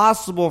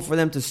impossible for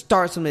them to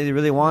start something they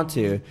really want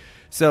to.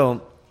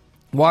 So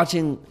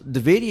watching the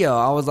video,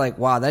 I was like,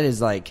 wow,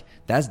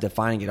 that's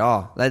defining it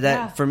all. Like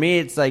that for me,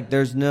 it's like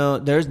there's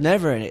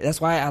never any.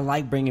 That's why I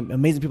like bringing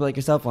amazing people like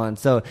yourself on.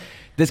 So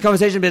this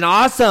conversation has been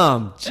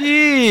awesome.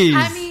 Jeez.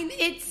 I mean,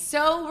 it's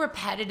so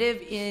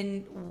repetitive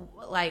in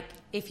like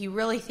if you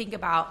really think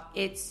about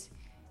it's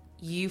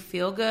you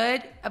feel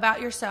good about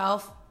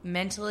yourself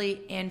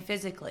mentally and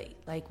physically.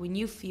 Like when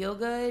you feel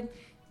good,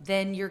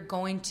 then you're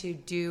going to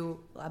do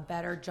a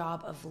better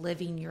job of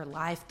living your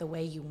life the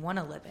way you want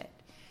to live it.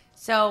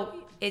 So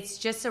it's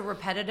just a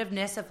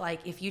repetitiveness of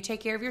like if you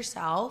take care of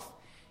yourself,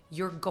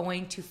 you're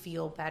going to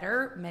feel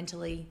better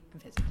mentally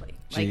and physically.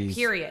 Jeez. Like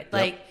period. Yep.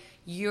 Like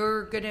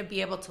you're going to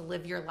be able to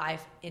live your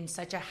life in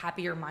such a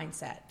happier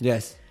mindset.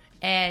 Yes.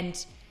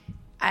 And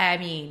I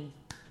mean,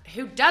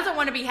 who doesn't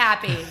want to be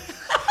happy?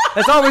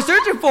 That's all we're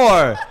searching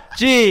for.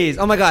 Jeez.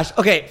 Oh my gosh.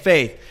 Okay,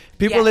 Faith.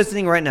 People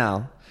listening right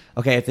now.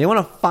 Okay, if they want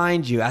to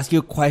find you, ask you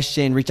a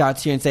question, reach out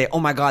to you and say, oh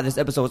my God, this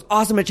episode was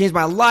awesome. It changed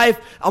my life.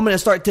 I'm going to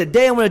start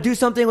today. I'm going to do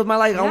something with my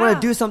life. I want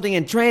to do something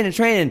and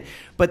train.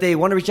 But they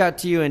want to reach out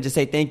to you and just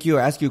say thank you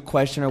or ask you a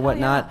question or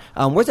whatnot.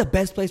 Where's the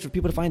best place for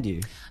people to find you?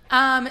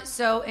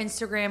 So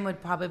Instagram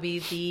would probably be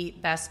the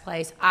best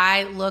place.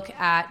 I look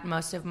at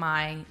most of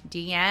my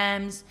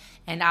DMs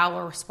and I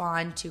will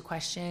respond to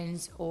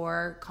questions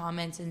or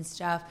comments and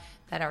stuff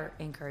that are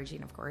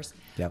encouraging, of course.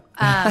 Yep.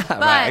 But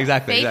right,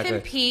 exactly. Faith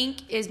in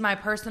Pink is my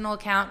personal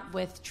account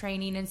with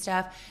training and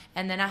stuff.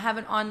 And then I have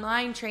an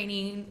online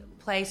training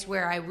place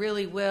where I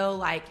really will,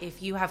 like,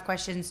 if you have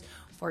questions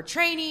for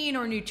training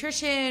or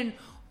nutrition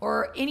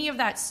or any of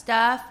that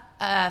stuff,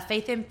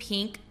 Faith in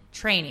Pink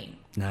training.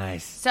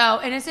 Nice. So,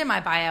 and it's in my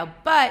bio,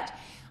 but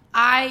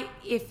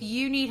if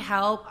you need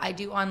help, I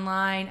do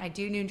online, I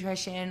do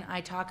nutrition, I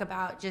talk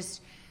about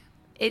just,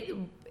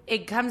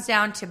 it comes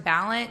down to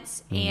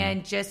balance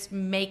and just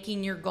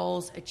making your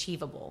goals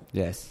achievable.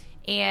 Yes.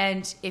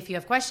 And if you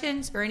have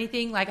questions or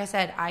anything, like I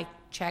said, I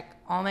check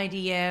all my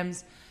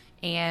DMs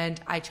and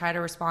I try to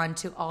respond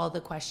to all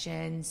the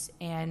questions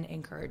and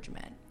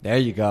encouragement. There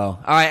you go. All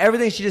right,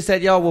 everything she just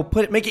said, y'all, we'll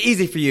make it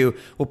easy for you.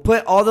 We'll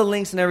put all the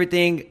links and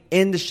everything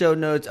in the show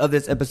notes of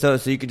this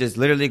episode, so you can just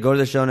literally go to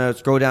the show notes,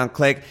 scroll down,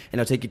 click,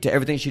 and it'll take you to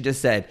everything she just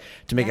said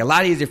to make it a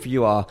lot easier for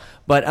you all.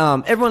 But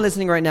everyone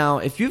listening right now,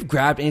 if you've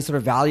grabbed any sort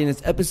of value in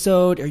this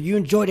episode or you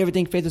enjoyed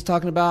everything Faith was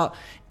talking about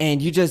and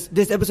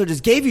this episode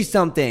just gave you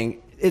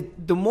something,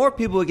 the more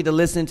people we get to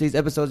listen to these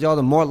episodes, y'all,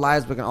 the more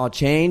lives we can all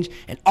change.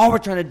 And all we're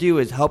trying to do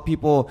is help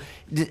people,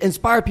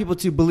 inspire people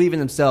to believe in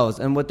themselves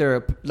and what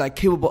they're like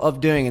capable of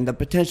doing and the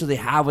potential they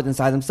have within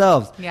inside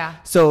themselves. Yeah.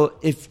 So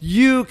if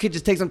you could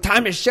just take some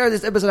time to share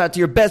this episode out to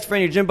your best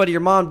friend, your gym buddy,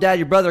 your mom, dad,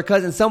 your brother,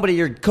 cousin, somebody,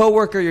 your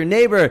coworker, your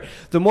neighbor,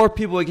 the more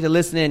people we get to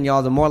listen in,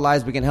 y'all, the more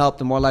lives we can help,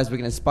 the more lives we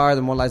can inspire,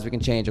 the more lives we can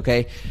change.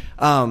 Okay.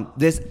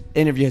 This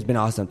interview has been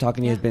awesome.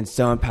 Talking to you has been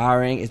so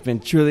empowering. It's been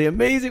truly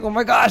amazing. Oh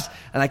my gosh.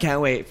 And I can't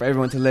wait for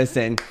everyone to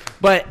listen.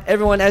 But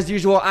everyone, as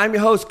usual, I'm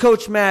your host,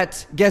 Coach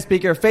Matt, guest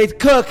speaker, Faith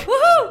Cook.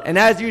 Woohoo! And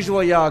as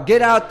usual, y'all,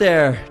 get out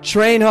there,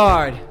 train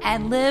hard,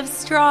 and live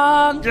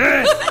strong.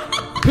 Yes.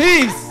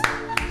 Peace.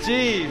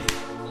 Jeez.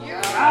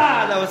 Yeah.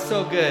 That was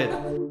so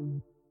good.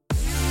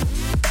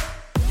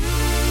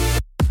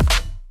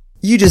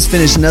 You just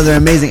finished another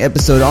amazing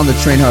episode on the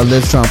Train Hard,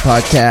 Live Strong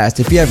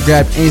podcast. If you have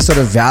grabbed any sort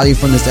of value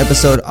from this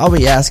episode, all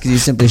we ask is you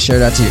simply share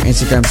it out to your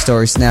Instagram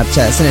story,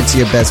 Snapchat, send it to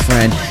your best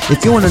friend.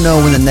 If you want to know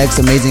when the next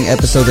amazing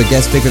episode or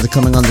guest speakers are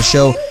coming on the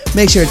show,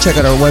 make sure to check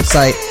out our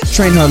website,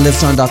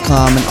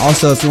 trainhardlivestrong.com. And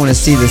also, if you want to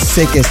see the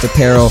sickest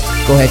apparel,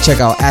 go ahead and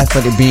check out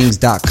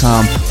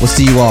athleticbeings.com. We'll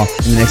see you all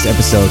in the next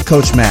episode.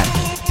 Coach Matt,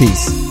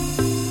 peace.